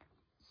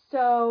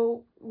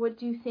 so, what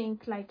do you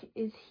think, like,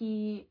 does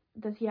he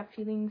have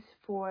feelings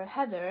for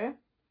Heather?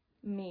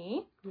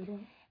 Me?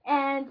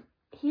 And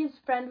his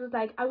friend was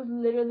like, I was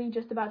literally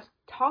just about to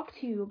talk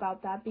to you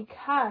about that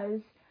because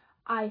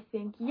I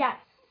think yes,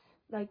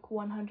 like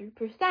 100%.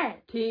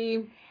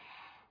 Team.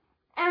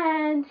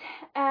 And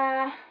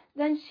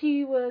then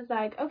she was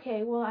like,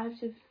 okay, well, I have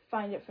to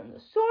find it from the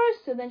source.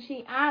 So then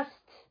she asked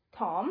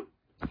Tom,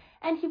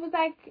 and she was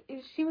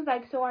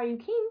like, so are you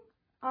keen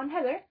on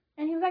Heather?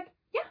 And he was like,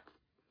 yeah.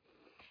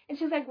 And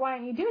she was like, why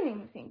aren't you doing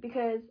anything?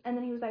 And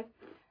then he was like,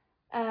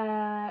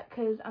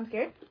 because I'm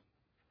scared.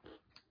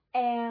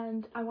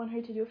 And I want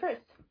her to do it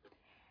first.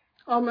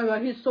 Oh my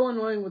god, he's so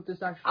annoying with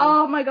this, actually.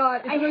 Oh my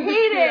god, I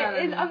hate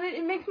it.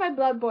 It makes my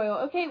blood boil.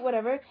 Okay,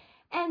 whatever.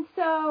 And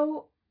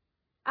so,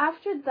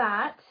 after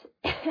that,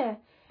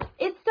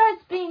 it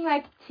starts being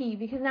like tea,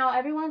 because now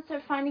everyone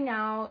starts finding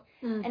out,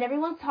 and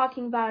everyone's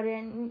talking about it,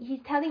 and he's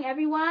telling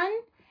everyone,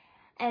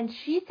 and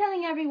she's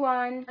telling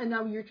everyone. And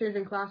now you're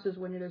changing classes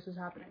when this is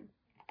happening.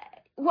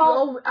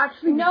 Well,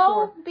 actually,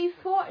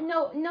 before.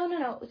 No.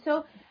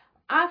 So,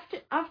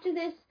 after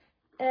this,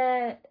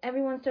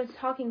 everyone starts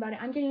talking about it.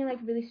 I'm getting, like,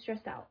 really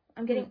stressed out.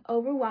 I'm getting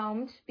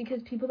overwhelmed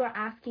because people are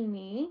asking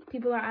me.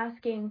 People are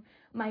asking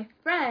my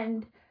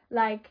friend,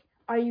 like,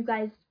 are you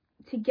guys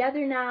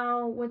together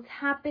now? What's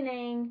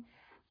happening?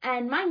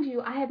 And mind you,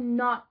 I have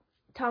not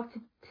talked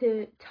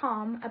to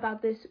Tom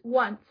about this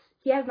once.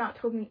 He has not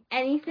told me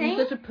anything.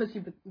 He's such a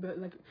pussy, but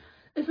like,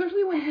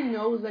 especially when he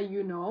knows that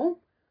you know,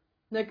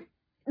 like,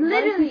 Why is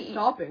Literally. he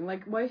stopping?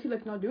 Like, why is he,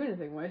 like, not doing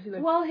anything? Why is he,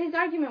 like... Well, his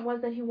argument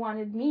was that he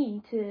wanted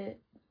me to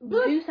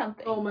do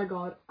something. Oh my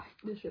god.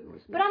 This shit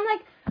annoys me. But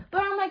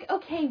I'm like,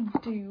 okay,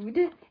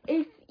 dude,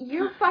 if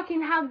you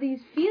fucking have these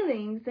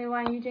feelings, then why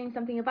aren't you doing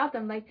something about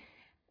them? Like,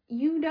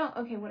 you don't,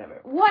 okay,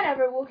 whatever,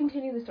 we'll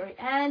continue the story.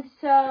 And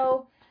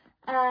so,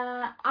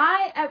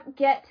 I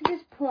get to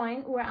this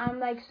point where I'm,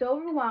 like, so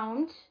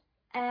overwhelmed,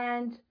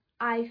 and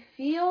I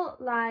feel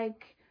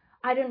like,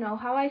 I don't know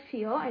how I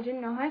feel, I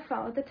didn't know how I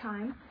felt at the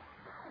time,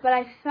 but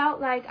I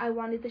felt like I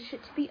wanted the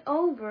shit to be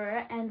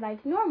over and,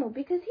 like, normal,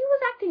 because he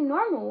was acting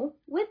normal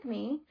with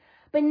me,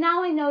 but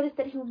now I noticed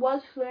that he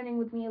was flirting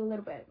with me a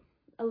little bit.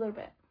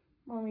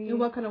 In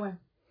what kind of way?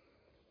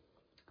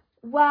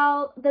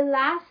 Well, the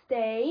last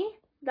day,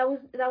 that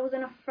was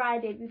on a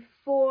Friday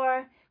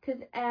before,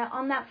 because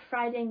on that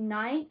Friday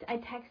night, I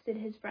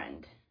texted his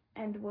friend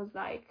and was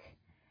like,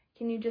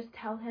 can you just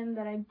tell him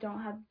that I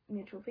don't have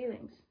mutual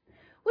feelings?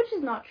 Which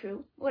is not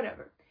true,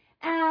 whatever.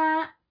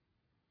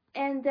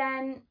 And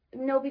then,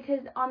 no, because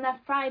on that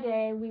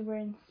Friday, we were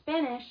in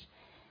Spanish,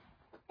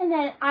 and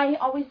then I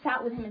always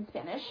sat with him in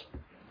Spanish.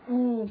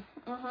 Ooh.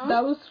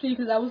 That was sweet,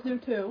 because I was there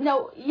too.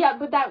 No, yeah,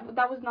 but that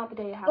was not the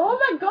day it happened. Oh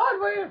my god,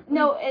 where?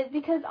 No, it's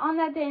because on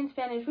that day in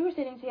Spanish, we were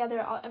sitting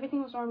together,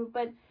 everything was normal,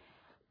 but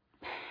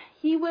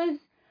he was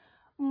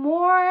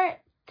more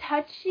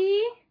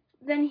touchy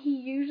than he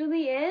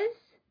usually is,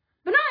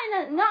 but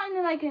not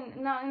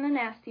in a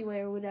nasty way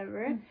or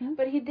whatever. Mm-hmm.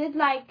 But he did,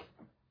 like,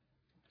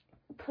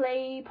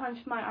 punch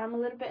my arm a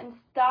little bit and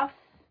stuff,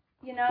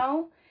 you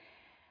know.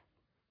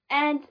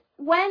 And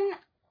when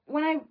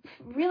I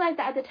realized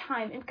that at the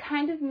time, it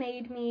kind of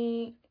made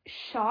me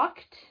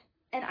shocked,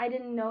 and I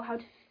didn't know how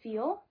to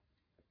feel.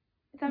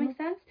 Does that make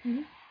sense?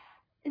 Mm-hmm.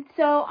 And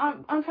so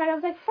on Friday, I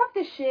was like, fuck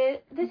this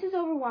shit. This is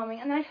overwhelming.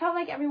 And then I felt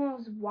like everyone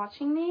was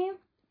watching me.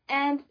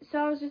 And so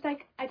I was just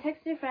like, I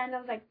texted a friend. I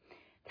was like,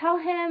 tell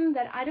him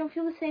that I don't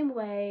feel the same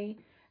way,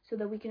 so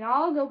that we can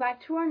all go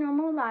back to our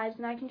normal lives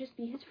and I can just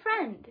be his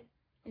friend.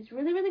 His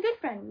really, really good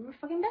friend. We were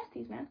fucking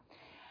besties, man.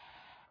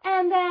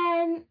 And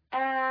then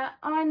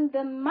on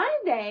the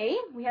Monday,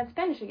 we had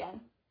Spanish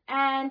again.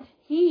 And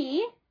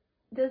he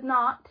does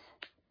not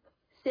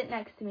sit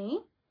next to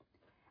me.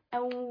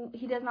 And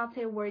he does not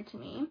say a word to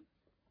me.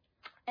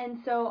 And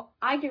so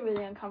I get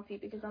really uncomfy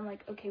because I'm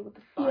like, okay, what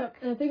the fuck? Yeah,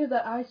 and the thing is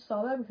that I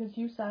saw that because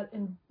you sat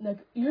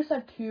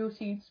 2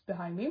 seats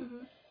behind me,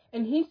 Mm-hmm.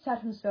 and he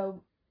sat himself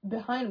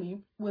behind me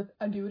with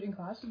a dude in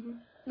class. Mm-hmm.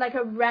 Like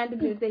a random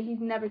dude that he's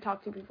never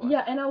talked to before.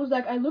 Yeah, and I was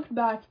like, I looked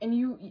back, and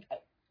you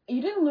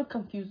didn't look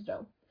confused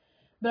though,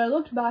 but I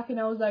looked back and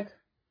I was like,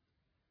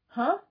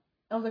 huh?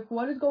 I was like,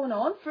 what is going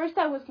on? First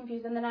I was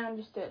confused, and then I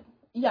understood.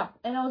 Yeah,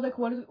 and I was like,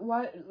 what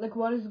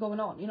is going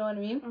on? You know what I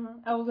mean?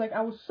 Mm-hmm. I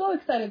was so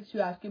excited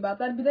to ask you about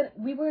that, but then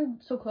we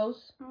weren't so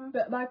close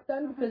back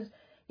then, Mm-hmm. because,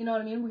 you know what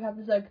I mean? We have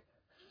this, like,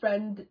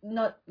 friend,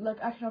 not, like,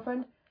 actually not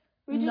friend,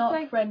 We just, not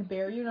like, friend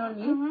barrier, you know what I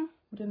mean? Mm-hmm.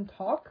 We didn't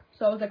talk,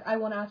 so I was like, I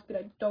want to ask, but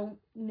I don't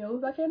know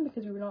about him,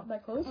 because we were not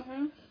that close.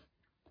 Mm-hmm.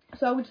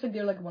 So I was just, like,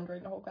 there, like,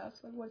 wondering the whole class,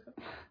 like, what's up?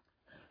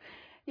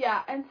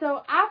 Yeah, and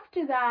so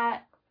after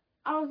that,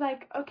 I was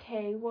like,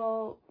 okay,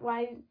 well,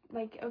 why,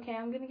 like, okay,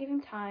 I'm gonna give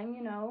him time,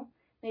 you know,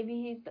 maybe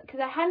he's, because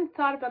I hadn't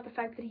thought about the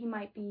fact that he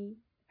might be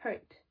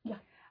hurt. Yeah.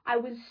 I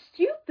was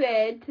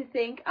stupid to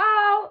think,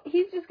 oh,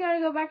 he's just gonna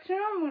go back to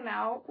normal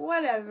now,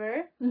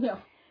 whatever. Yeah.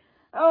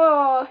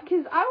 Oh,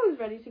 because I was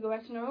ready to go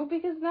back to normal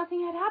because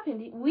nothing had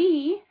happened.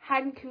 We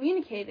hadn't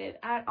communicated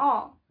at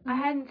all. Mm-hmm. I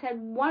hadn't said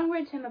one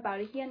word to him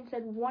about it. He hadn't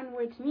said one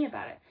word to me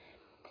about it.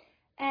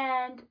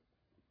 And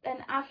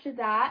then after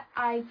that,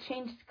 I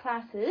changed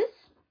classes,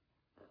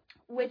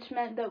 which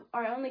meant that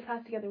our only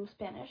class together was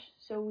Spanish,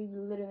 so we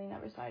literally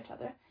never saw each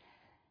other.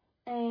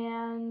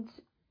 And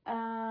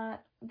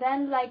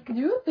then, like... Do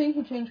you think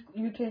you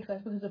changed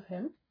class because of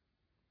him?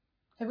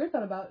 Have you ever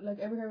thought about, like,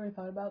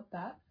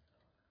 that?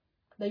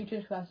 That you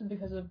changed classes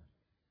because of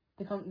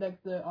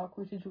the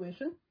awkward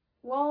situation?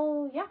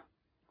 Well, yeah.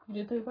 You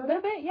did think about a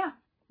little bit, yeah.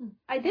 Hmm.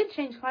 I did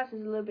change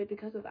classes a little bit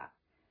because of that.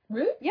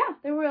 Really? Yeah,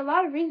 there were a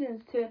lot of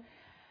reasons to,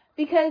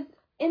 because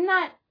in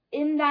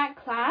that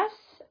class,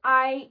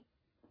 I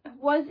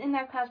was in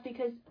that class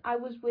because I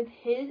was with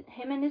him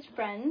and his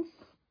friends,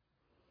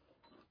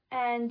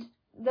 and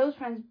those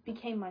friends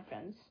became my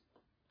friends.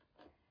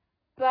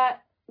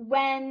 But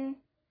when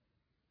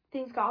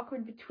things got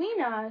awkward between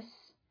us,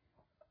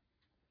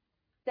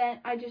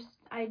 then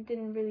I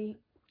didn't really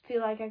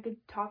feel like I could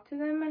talk to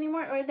them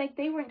anymore, or like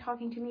they weren't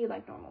talking to me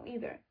like normal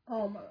either.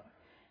 Oh my god.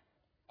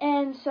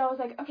 And so I was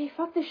like, okay,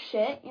 fuck this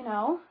shit, you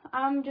know.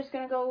 I'm just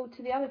gonna go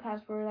to the other class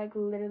where like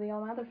literally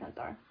all my other friends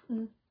are.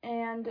 Mm.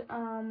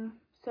 And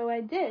so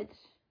I did.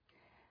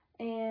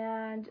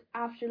 And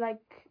after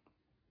like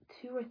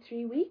 2 or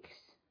 3 weeks,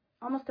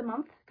 almost a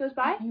month goes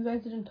by. You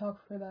guys didn't talk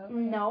for that?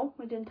 No,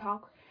 we didn't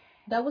talk.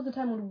 That was the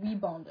time when we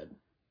bonded.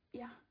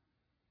 Yeah.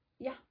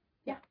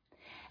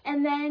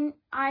 And then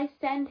I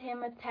send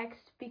him a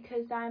text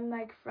because I'm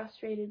like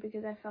frustrated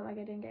because I felt like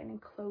I didn't get any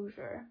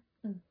closure.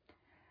 Mm.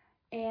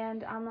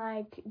 And I'm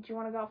like, do you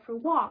want to go out for a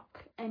walk?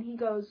 And he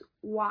goes,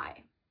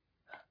 why?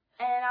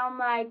 And I'm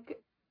like,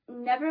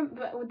 never,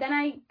 but then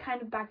I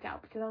kind of backed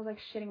out because I was like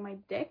shitting my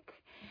dick.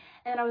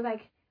 And I was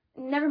like,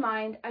 never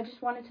mind, I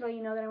just wanted to let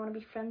you know that I want to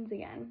be friends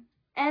again.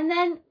 And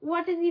then,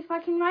 what does he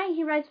fucking write?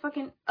 He writes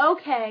fucking,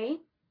 okay.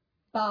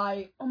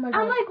 Bye. Oh my god.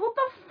 I'm like, what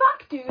the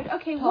fuck, dude?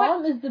 Okay,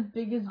 Tom is the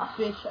biggest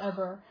bitch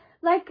ever.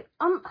 Like,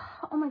 oh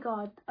my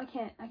god, I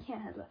can't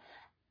handle it.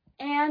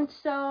 And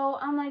so,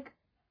 I'm like,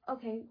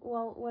 okay,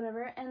 well,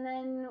 whatever. And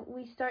then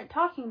we start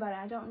talking about it.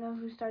 I don't know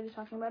who started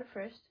talking about it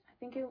first. I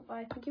think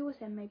it was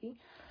him, maybe.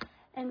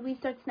 And we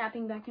start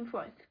snapping back and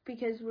forth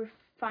because we're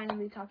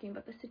finally talking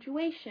about the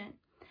situation.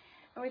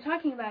 And we're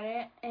talking about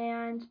it,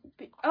 and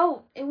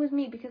it was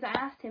me because I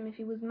asked him if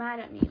he was mad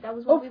at me. That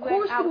was when we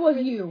went out. Of course, it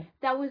was you.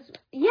 That was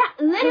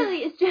literally.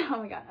 It's just oh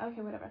my god. Okay,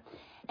 whatever.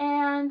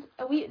 And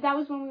that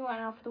was when we went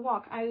out for the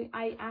walk.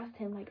 I asked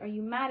him like, "Are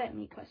you mad at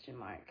me?" ?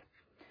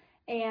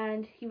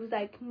 And he was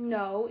like,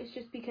 "No, it's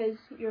just because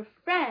your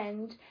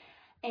friend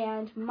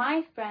and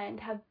my friend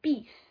have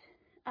beef."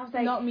 I was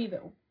like, "Not me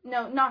though."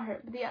 No, not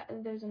her. But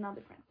there's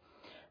another friend.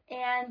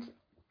 And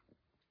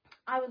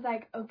I was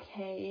like,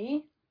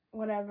 okay,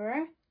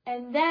 whatever.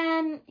 And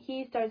then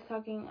he starts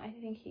talking, I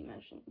think he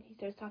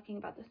starts talking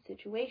about the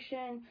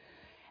situation.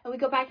 And we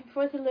go back and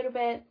forth a little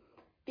bit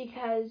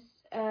because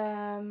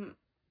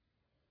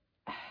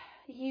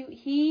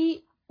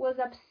he was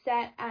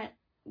upset at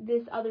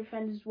this other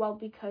friend as well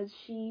because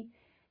he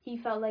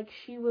felt like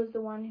she was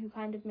the one who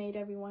kind of made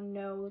everyone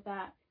know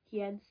that he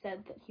had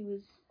said that he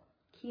was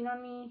keen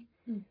on me.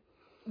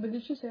 But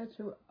did she say it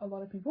to a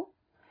lot of people?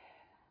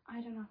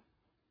 I don't know.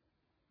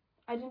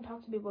 I didn't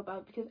talk to people about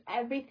it because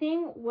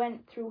everything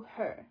went through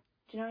her.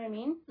 Do you know what I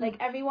mean?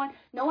 Like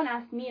no one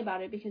asked me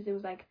about it because it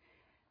was like,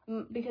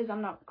 because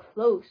I'm not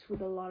close with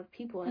a lot of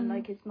people and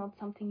like it's not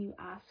something you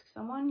ask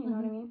someone, you know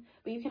what I mean?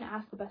 But you can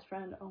ask the best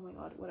friend, oh my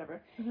god,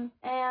 whatever.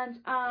 And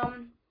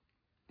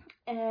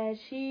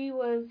she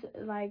was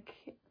like,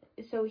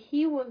 so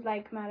he was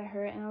like mad at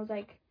her and I was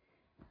like,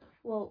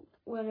 well,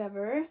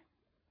 whatever.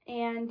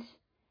 And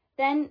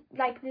then,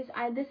 like,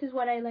 this is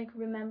what I, like,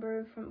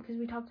 remember from, because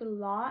we talked a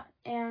lot,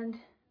 and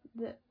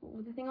the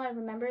thing I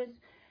remember is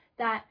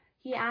that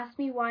he asked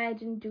me why I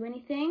didn't do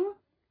anything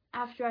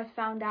after I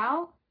found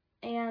out,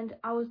 and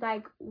I was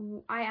like,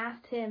 I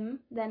asked him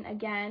then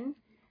again,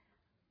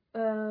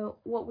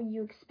 what were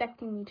you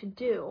expecting me to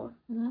do?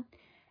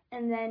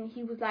 And then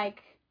he was like,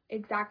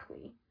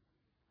 exactly.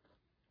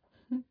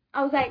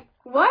 I was like,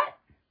 what?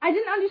 I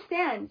didn't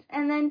understand.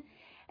 And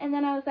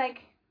then I was like,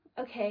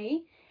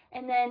 okay.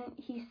 And then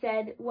he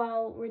said,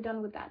 well, we're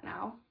done with that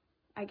now,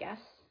 I guess.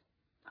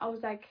 I was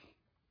like,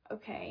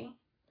 okay.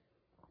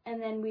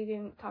 And then we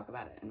didn't talk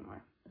about it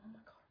anymore. Oh my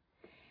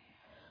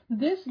god.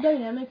 This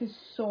dynamic is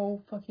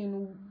so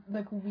fucking,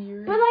 like,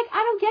 weird. But, like, I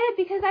don't get it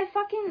because I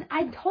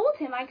told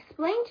him, I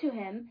explained to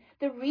him,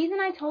 the reason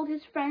I told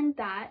his friend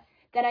that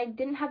I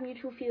didn't have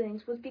mutual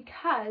feelings was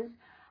because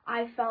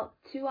I felt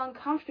too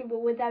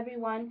uncomfortable with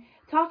everyone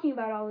talking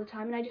about it all the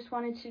time, and I just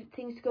wanted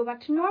things to go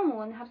back to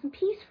normal and have some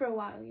peace for a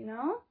while, you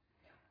know?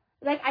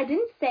 Like, I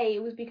didn't say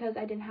it was because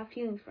I didn't have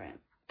feelings for him.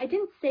 I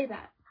didn't say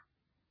that.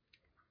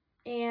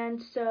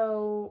 And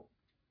so...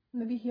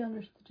 Maybe he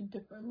understood it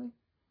differently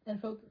and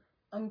felt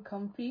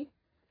uncomfy.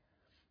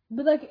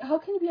 But, like, how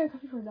can you be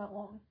uncomfy for that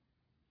long?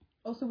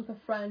 Also with a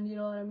friend, you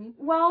know what I mean?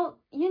 Well,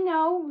 you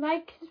know,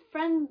 like, his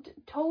friend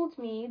told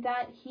me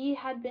that he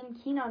had been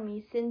keen on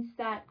me since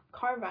that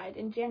car ride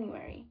in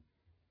January.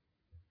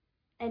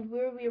 And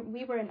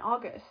we were in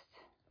August.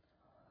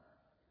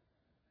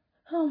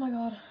 Oh my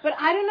god. But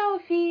I don't know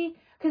if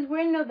because we're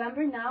in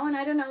November now, and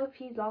I don't know if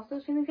he's lost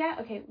those feelings yet.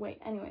 Okay, wait,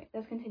 anyway,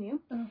 let's continue.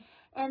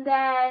 And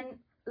then,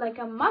 like,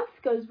 a month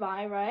goes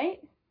by,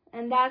 right?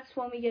 And that's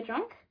when we get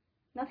drunk?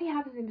 Nothing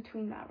happens in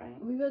between that, right?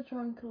 We got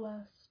drunk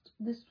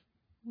this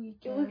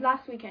weekend. It was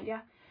last weekend,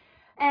 yeah.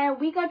 And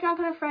we got drunk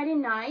on a Friday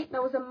night.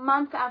 That was a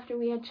month after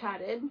we had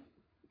chatted.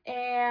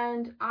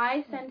 And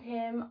I sent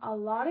him a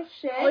lot of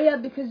shit. Oh, yeah,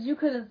 because you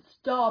couldn't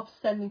stop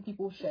sending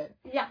people shit.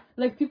 Yeah.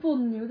 Like, people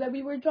knew that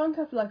we were drunk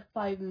after, like,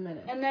 5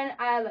 minutes. And then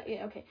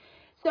okay.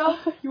 So...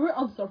 You were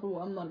unstoppable.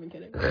 I'm not even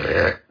kidding.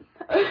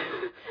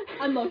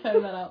 I'm not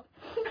cutting that out.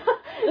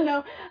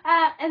 No.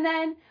 And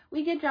then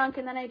we get drunk,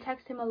 and then I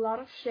text him a lot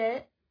of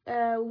shit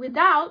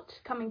without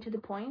coming to the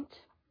point.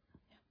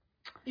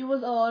 It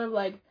was a lot of,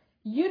 like,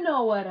 you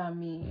know what I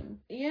mean.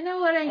 You know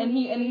what I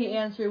mean. And he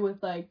answered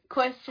with, like...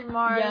 question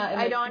marks. Yeah,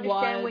 I don't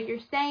understand what you're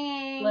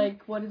saying.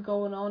 Like, what is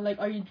going on? Like,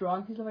 are you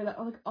drunk? And stuff like that.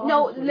 I was like,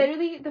 no,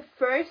 literally, the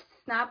first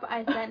snap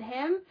I sent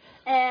him,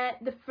 and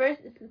the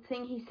first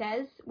thing he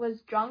says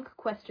was drunk,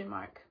 question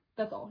mark.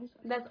 That's all he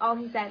said. That's all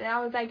he said. And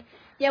I was like,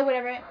 yeah,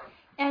 whatever.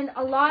 And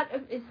a lot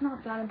of... It's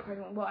not that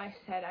important what I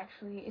said,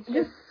 actually. It's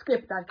just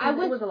skip that,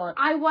 because it was a lot.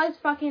 I was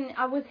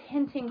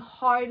hinting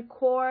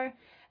hardcore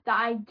that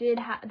I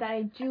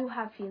do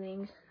have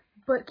feelings.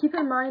 But keep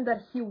in mind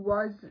that he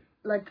was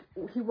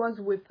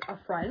with a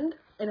friend,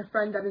 and a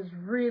friend that is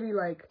really,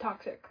 like...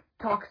 Toxic.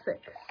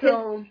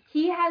 So...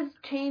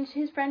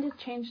 His friend has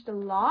changed a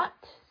lot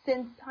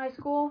since high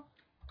school,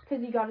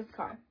 because he got his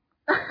car.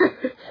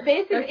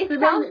 Basically, it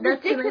sounds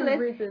that's the main ridiculous.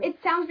 reason. It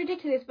sounds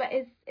ridiculous, but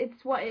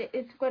it's what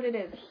it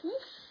is. He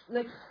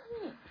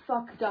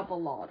fucked up a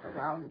lot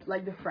around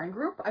like the friend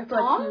group. I feel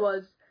Tom? like he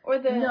was Or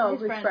his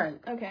his friend.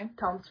 Okay.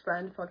 Tom's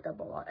friend fucked up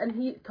a lot,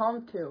 and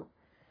Tom too.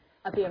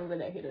 At the end of the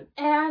day, he did.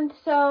 And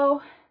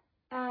so,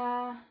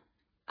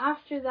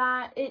 after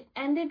that, it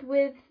ended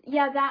with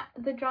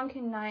the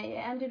drunken night. It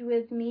ended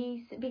with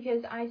me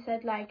because I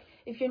said like,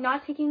 if you're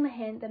not taking the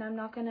hint, then I'm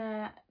not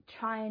gonna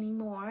try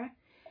anymore.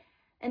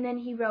 And then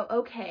he wrote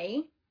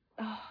okay.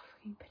 Oh,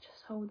 fucking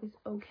bitches, hold this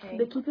okay.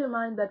 But keep in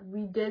mind that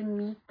we did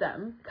meet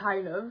them,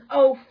 kind of.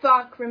 Oh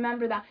fuck,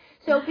 remember that.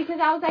 So because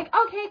I was like,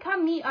 okay,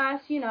 come meet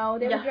us, they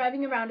were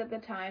driving around at the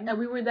time. And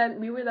we were then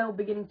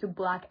beginning to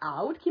black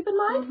out, keep in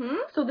mind. Mm-hmm.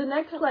 So the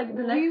next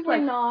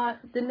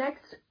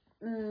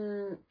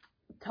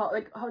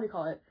how do you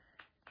call it?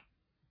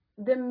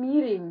 The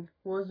meeting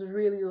was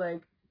really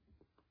like,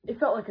 it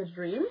felt like a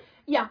dream.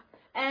 Yeah.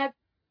 And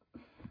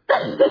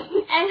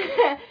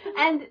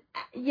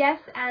yes,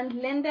 and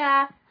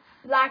Linda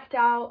blacked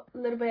out a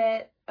little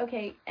bit.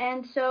 Okay,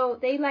 and so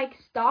they like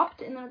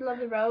stopped in the middle of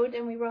the road,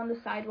 and we were on the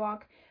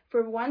sidewalk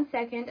for 1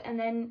 second, and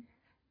then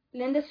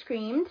Linda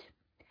screamed,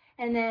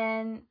 and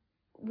then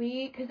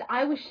because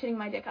I was shitting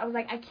my dick. I was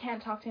like, I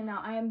can't talk to him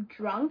now. I am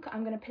drunk.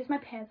 I'm gonna piss my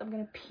pants. I'm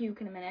gonna puke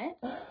in a minute.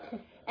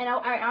 And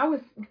I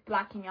was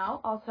blacking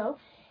out also.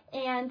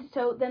 And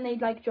so then they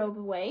like drove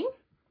away.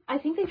 I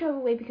think they drove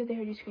away because they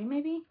heard you scream,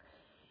 maybe.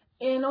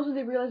 And also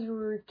they realized we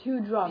were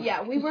too drunk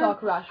to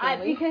talk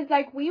rationally. Because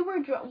like we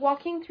were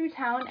walking through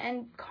town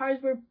and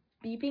cars were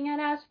beeping at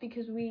us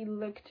because we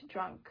looked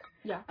drunk.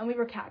 Yeah. And we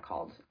were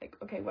catcalled. Like,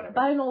 okay, whatever.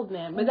 By an old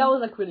man. But that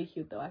was like really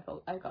cute though. I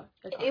got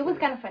it was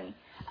kind of funny.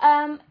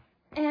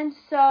 And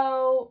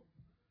so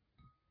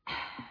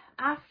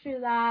after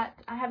that,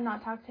 I have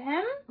not talked to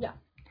him. Yeah.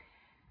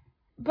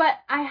 But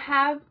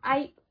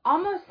I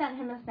almost sent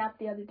him a snap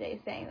the other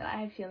day saying that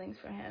I have feelings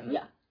for him.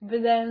 Yeah.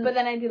 But then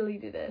I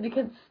deleted it.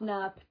 Because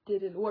Snap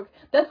didn't work.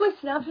 That's why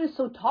Snapchat is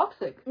so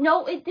toxic.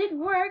 No, it did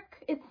work.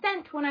 It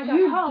sent when I got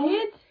home. You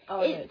did?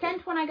 Oh, it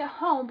sent when I got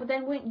home, but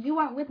then when you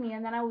weren't with me,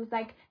 and then I was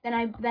like, then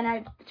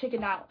I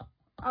chickened out.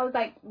 I was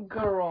like,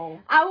 girl.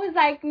 I was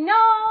like, no,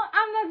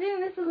 I'm not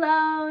doing this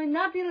alone.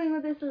 Not dealing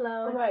with this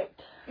alone. Right.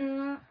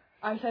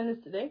 I sent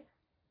this today.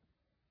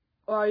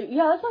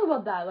 Let's talk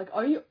about that. Like,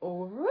 are you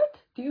over it?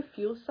 Do you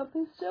feel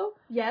something still?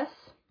 Yes.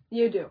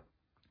 You do.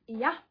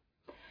 Yeah.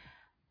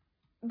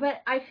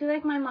 But I feel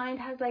like my mind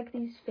has like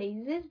these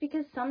phases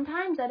because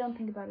sometimes I don't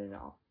think about it at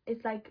all.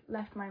 It's like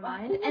left my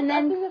mind, and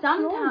then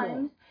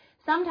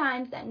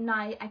sometimes at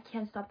night I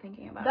can't stop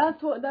thinking about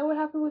it. That would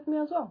happen with me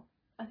as well.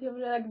 I feel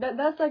like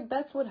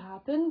that's what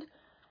happened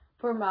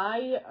for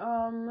my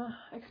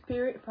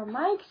experience. From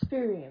my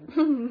experience,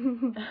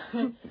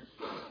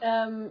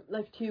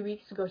 like 2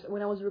 weeks ago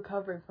when I was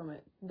recovering from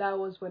it, that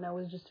was when I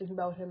was just thinking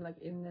about him like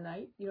in the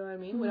night. You know what I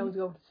mean? When I was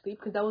going to sleep,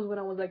 because that was when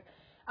I was like.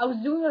 I was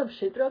doing a lot of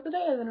shit throughout the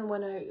day, and then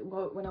when I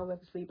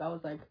went to sleep, I was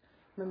like,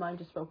 my mind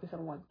just focused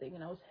on one thing,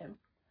 and that was him.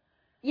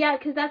 Yeah,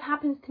 because that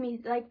happens to me.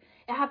 Like,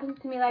 it happens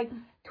to me like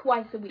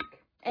twice a week,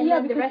 and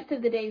then the rest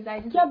of the days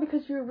I just. Yeah,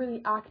 because you're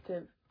really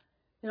active.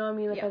 You know what I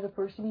mean? Like as a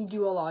person, you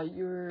do a lot.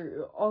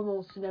 You're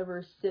almost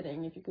never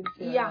sitting, if you can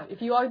say that.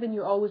 If you are, then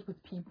you're always with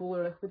people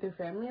or like with your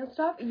family and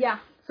stuff. Yeah.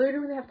 So you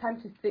don't really have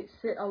time to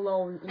sit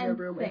alone in your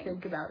room and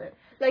think about it.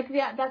 Like,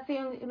 yeah, that's the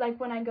only, like,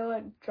 when I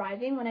go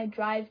driving, when I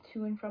drive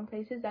to and from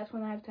places, that's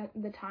when I have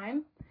the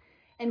time.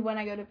 And when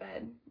I go to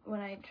bed, when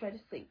I try to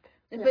sleep.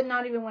 Yeah. But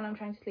not even when I'm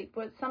trying to sleep.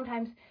 But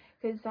sometimes,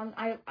 because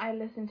I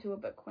listen to a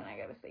book when I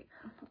go to sleep.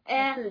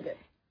 That's pretty good.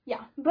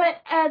 Yeah,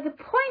 but the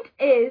point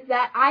is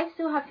that I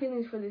still have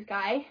feelings for this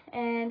guy,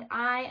 and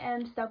I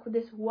am stuck with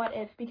this what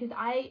if, because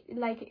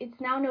it's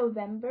now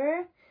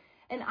November,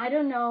 and I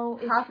don't know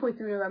if... Halfway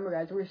through November,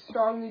 guys. We're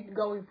strongly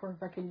going for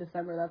fucking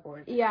December at that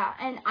point. Yeah,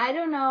 and I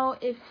don't know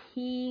if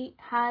he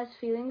has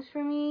feelings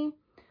for me,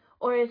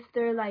 or if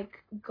they're,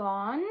 like,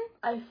 gone.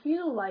 I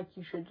feel like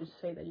you should just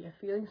say that you have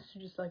feelings, to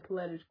just, like,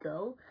 let it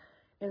go.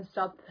 And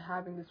stop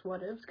having this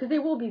what ifs, because they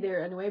will be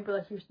there anyway. But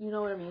like you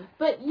know what I mean.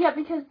 But yeah,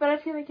 but I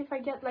feel like if I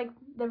get like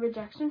the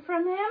rejection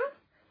from him,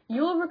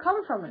 you'll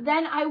recover from it.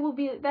 Then I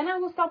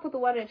will stop with the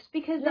what ifs,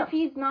 because if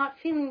he's not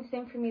feeling the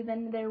same for me,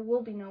 then there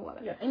will be no what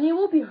ifs. Yeah, and you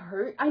will be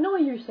hurt. I know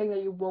you're saying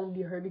that you won't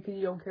be hurt because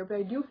you don't care, but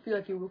I do feel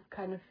like you will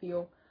kind of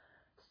feel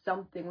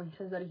something when he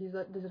says that he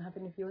doesn't have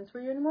any feelings for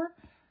you anymore.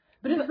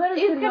 But it's better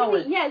to know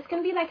it. Yeah, it's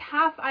gonna be like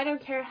half I don't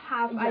care,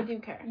 half I do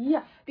care.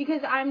 Yeah.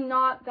 Because I'm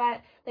not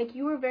that, like,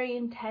 you were very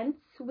intense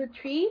with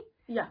Tree.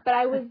 Yeah. But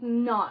I was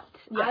not.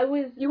 Yeah. It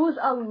was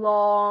a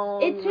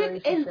long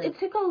It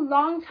took a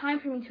long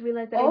time for me to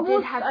realize that I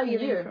did have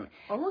feelings for him.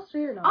 Almost a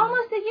year now.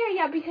 Almost a year,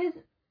 yeah, because,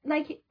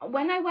 like,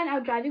 when I went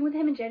out driving with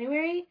him in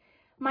January,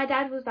 my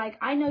dad was like,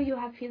 I know you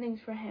have feelings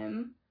for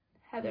him,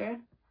 Heather,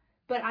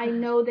 but I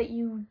know that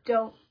you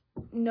don't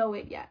know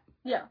it yet.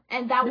 Yeah.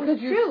 And that was true.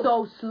 Because you're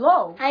so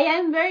slow. I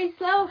am very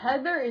slow.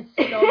 Heather is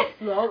so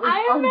slow.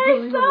 I am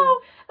very slow.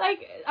 Like,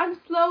 I'm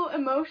slow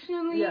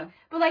emotionally. Yeah.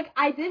 But, like,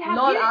 I did have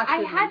feelings.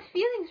 I had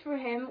feelings for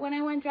him when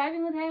I went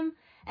driving with him.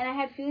 And I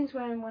had feelings for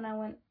him when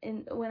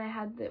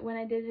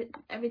I did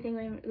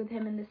everything with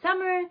him in the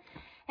summer.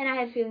 And I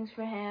had feelings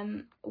for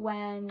him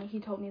when he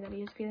told me that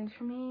he has feelings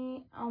for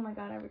me. Oh my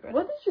god, I regret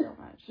it so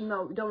much.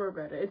 No, don't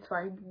regret it. It's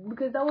fine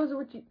because that was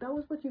what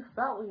you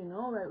felt, you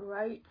know,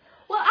 right?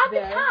 Well, at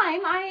the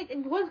time, I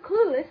was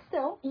clueless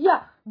still.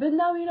 Yeah, but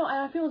now you know, and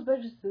I feel it's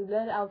better just to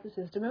let it out the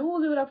system, and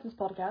we'll do it after this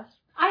podcast.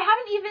 I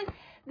haven't even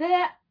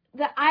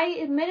I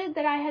admitted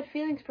that I had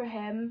feelings for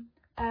him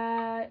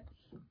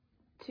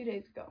 2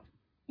 days ago.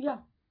 Yeah,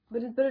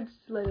 but it's better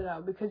just to let it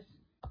out because.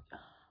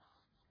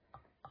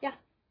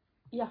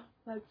 Yeah,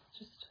 let's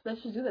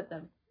just do that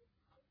then.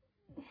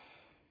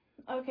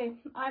 Okay,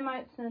 I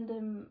might send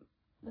him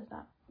the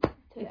snap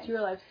today. It's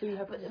your life, so you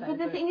have to decide. But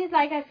the thing is,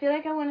 like, I feel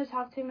like I want to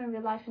talk to him in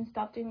real life and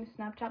stop doing the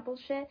Snapchat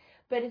bullshit.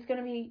 But it's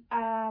gonna be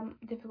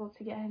difficult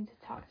to get him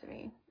to talk to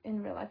me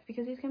in real life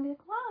because he's gonna be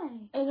like, why?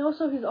 And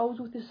also, he's always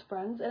with his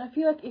friends, and I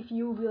feel like if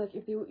he would be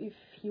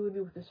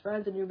with his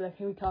friends, and you'd be like,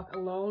 can we talk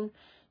alone?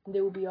 And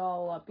they will be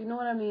all up. You know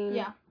what I mean?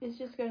 Yeah, it's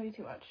just gonna be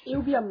too much. It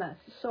will be a mess.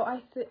 So I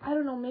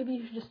don't know. Maybe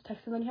you should just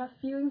text him when you have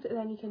feelings, and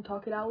then you can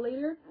talk it out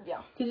later.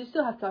 Yeah. Because you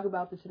still have to talk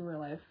about this in real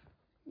life.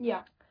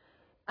 Yeah.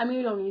 I mean,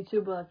 you don't need to,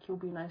 but like, it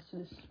would be nice to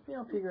just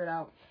figure it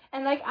out.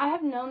 And like, I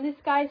have known this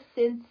guy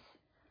since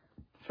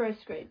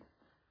 1st grade.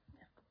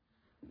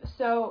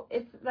 So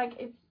it's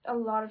a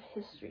lot of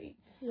history.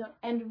 Yeah.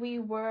 And we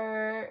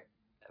were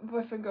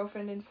boyfriend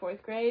girlfriend in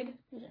 4th grade.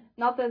 Yeah.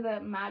 Not that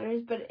that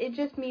matters, but it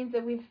just means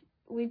that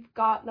we've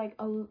got like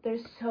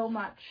there's so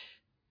much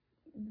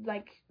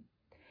like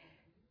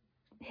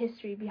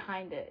history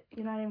behind it.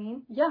 You know what I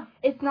mean? Yeah.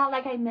 It's not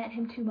like I met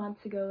him 2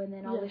 months ago and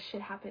then all this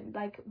shit happened.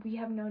 Like, we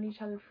have known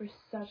each other for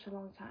such a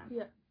long time.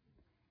 Yeah.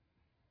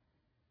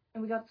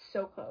 And we got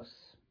so close.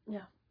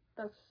 Yeah.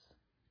 That's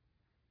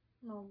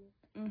normal.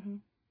 Mhm.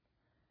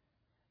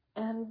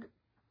 And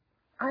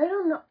I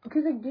don't know,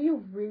 because like, do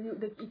you really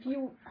like if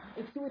you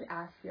would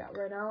ask you out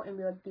right now and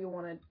be like, do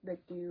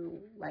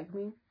you like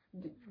me?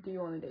 Do you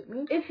want to date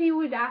me? If he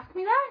would ask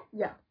me that?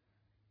 Yeah.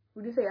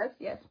 Would you say yes?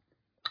 Yes.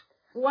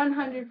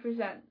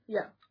 100%.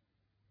 Yeah.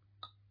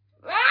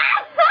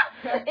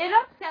 It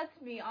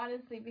upsets me,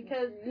 honestly,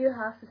 because you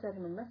have to send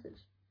him a message.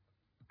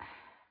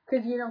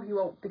 Because you know he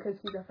won't, because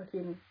he's a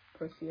fucking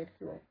pussy and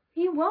he won't.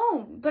 He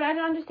won't, but I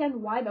don't understand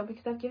why though,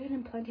 because I've given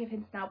him plenty of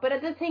hints now.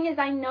 But the thing is,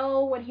 I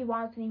know what he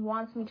wants, and he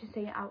wants me to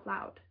say it out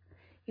loud.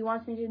 He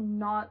wants me to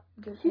not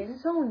give hints.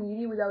 He's so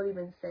needy without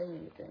even saying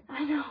anything.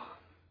 I know.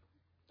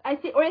 I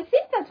think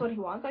that's what he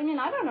wants. I mean,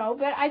 I don't know,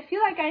 but I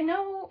feel like I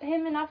know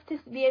him enough to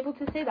be able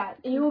to say that.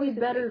 It will be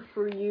better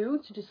for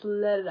you to just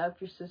let it out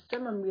your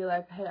system and be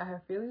like, hey, I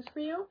have feelings for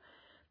you,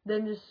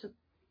 than just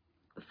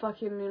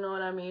fucking, you know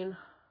what I mean?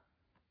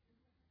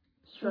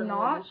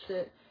 Struggling with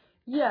shit.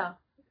 Yeah.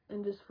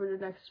 And just for the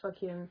next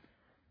fucking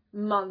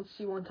months,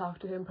 you won't talk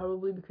to him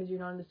probably because you're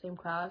not in the same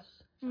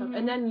class. Mm-hmm.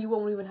 And then you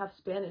won't even have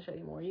Spanish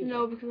anymore either.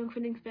 No, because I'm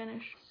quitting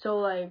Spanish. So,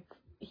 like,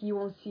 you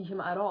won't see him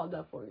at all at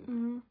that point.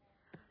 Mm-hmm.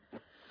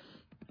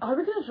 Are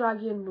we gonna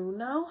drag in Moon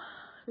now?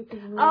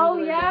 Because Moon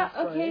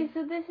okay,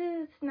 so this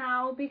is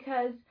now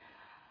because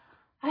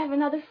I have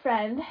another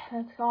friend.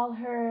 Let's call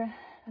her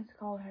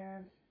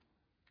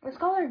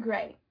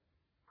Gray.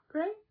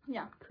 Gray?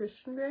 Yeah.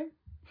 Christian Gray?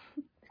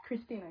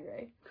 Christina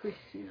Gray.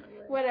 Christina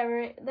Gray.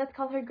 Whatever, let's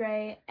call her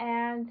Gray.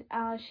 And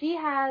she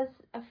has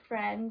a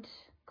friend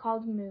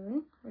called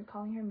Moon. We're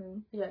calling her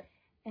Moon. Yeah.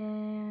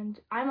 And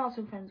I'm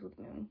also friends with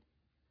Moon.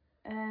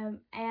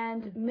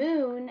 And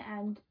Moon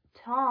and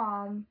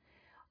Tom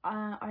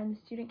are in the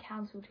student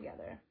council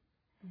together.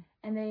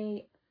 And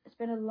they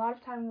spend a lot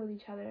of time with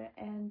each other,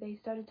 and they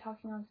started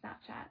talking on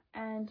Snapchat.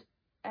 And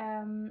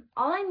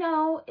all I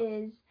know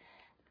is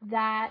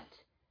that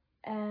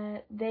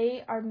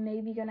they are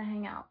maybe gonna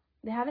hang out.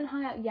 They haven't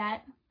hung out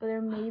yet, but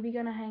they're maybe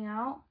gonna hang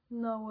out.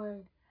 No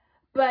way.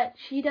 But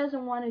she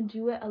doesn't want to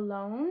do it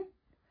alone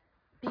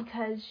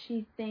because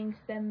she thinks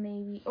that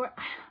maybe, or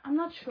I'm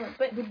not sure.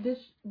 But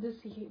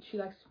she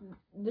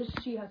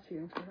has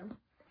feelings for him?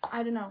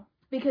 I don't know,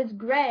 because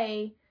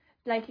Gray,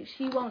 like,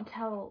 she won't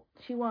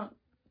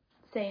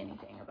say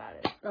anything about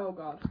it. Oh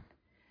God.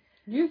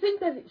 Do you think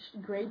that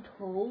Gray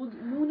told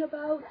Moon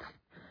about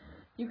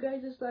you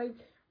guys? Is like,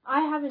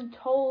 I haven't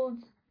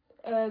told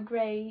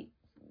Gray.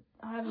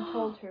 I haven't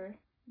told her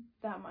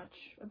that much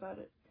about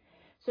it.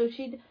 So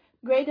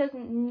Gray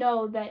doesn't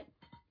know that,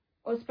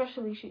 or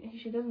especially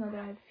she doesn't know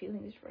that I have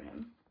feelings for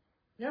him.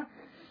 Yeah.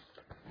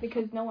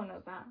 Because no one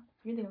knows that.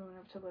 You're the only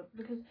one to live.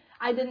 Because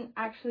I didn't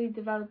actually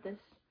develop this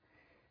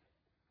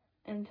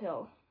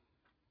until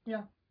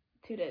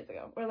 2 days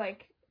ago. Or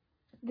like,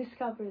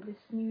 discover this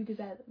new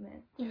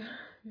development. Yeah.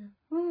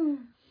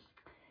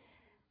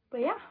 But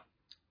yeah.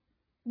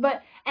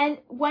 And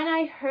when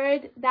I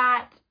heard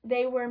that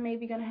they were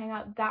maybe gonna hang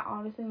out, that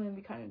honestly made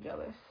me kind of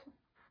jealous.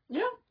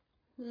 Yeah.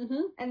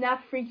 Mhm. And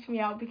that freaked me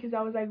out because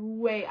I was like,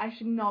 wait, I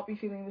should not be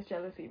feeling this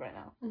jealousy right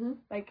now. Mhm.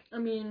 Like, I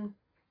mean,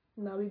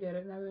 now we get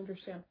it. Now we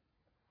understand.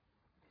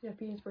 Yeah,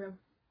 feelings for him.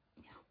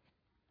 Yeah.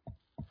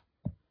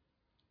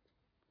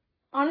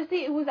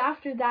 Honestly, it was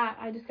after that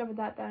I discovered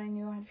that I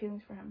knew I had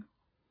feelings for him.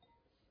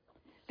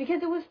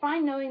 because it was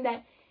fine knowing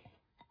that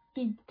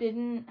he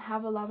didn't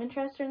have a love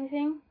interest or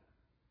anything.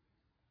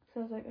 So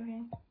I was like,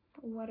 okay,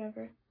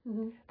 whatever.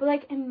 Mm-hmm. But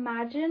like,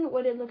 imagine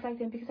what it looked like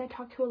then, because I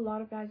talked to a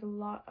lot of guys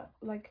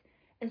like,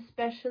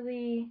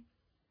 especially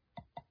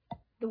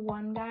the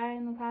one guy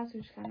in the class,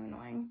 which is kind of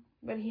annoying,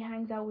 but he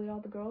hangs out with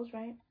all the girls,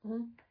 right?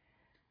 Mm-hmm.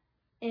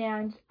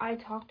 And I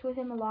talked with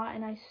him a lot,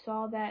 and I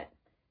saw that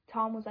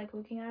Tom was like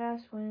looking at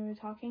us when we were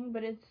talking,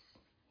 but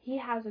he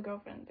has a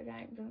girlfriend. The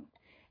guy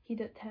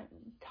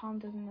Tom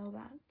doesn't know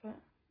that, but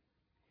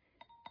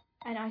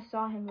and I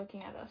saw him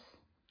looking at us,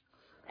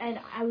 and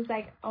I was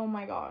like, oh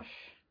my gosh,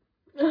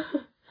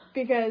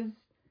 because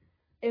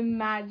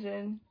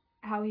imagine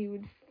how he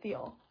would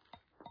feel.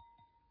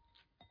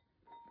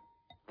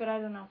 But I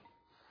don't know,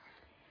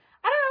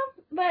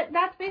 but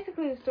that's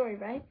basically the story,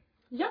 right?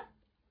 Yeah.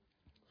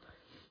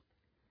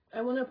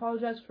 I want to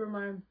apologize for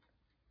my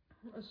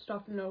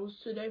stuffed nose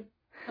today.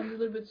 I'm a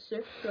little bit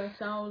sick, so I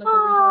sound like a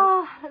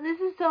retard. This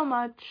is so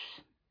much.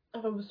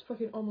 Oh, it was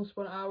fucking almost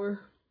 1 hour.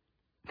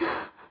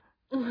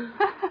 Who's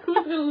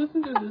gonna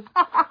listen to this?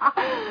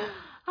 I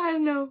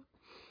don't know.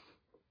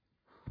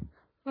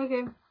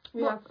 Okay.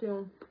 Yeah,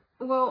 soon.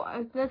 Well,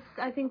 I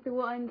think that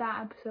we'll end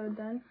that episode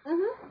then.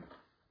 Mm-hmm.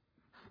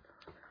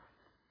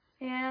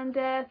 And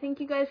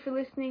thank you guys for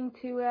listening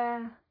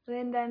to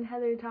Linda and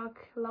Heather talk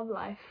love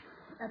life.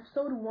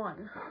 Episode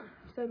 1.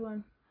 Episode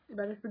 1. You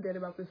better forget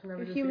about this and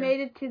never do If it you again. made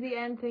it to the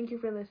end, thank you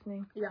for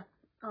listening. Yeah.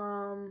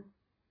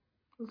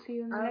 We'll see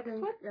you in the next one.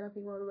 I don't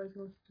think otherwise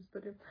we'll just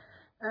put it.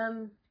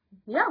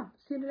 Yeah.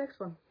 See you in the next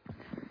one.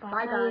 Bye.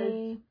 Bye,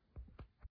 guys.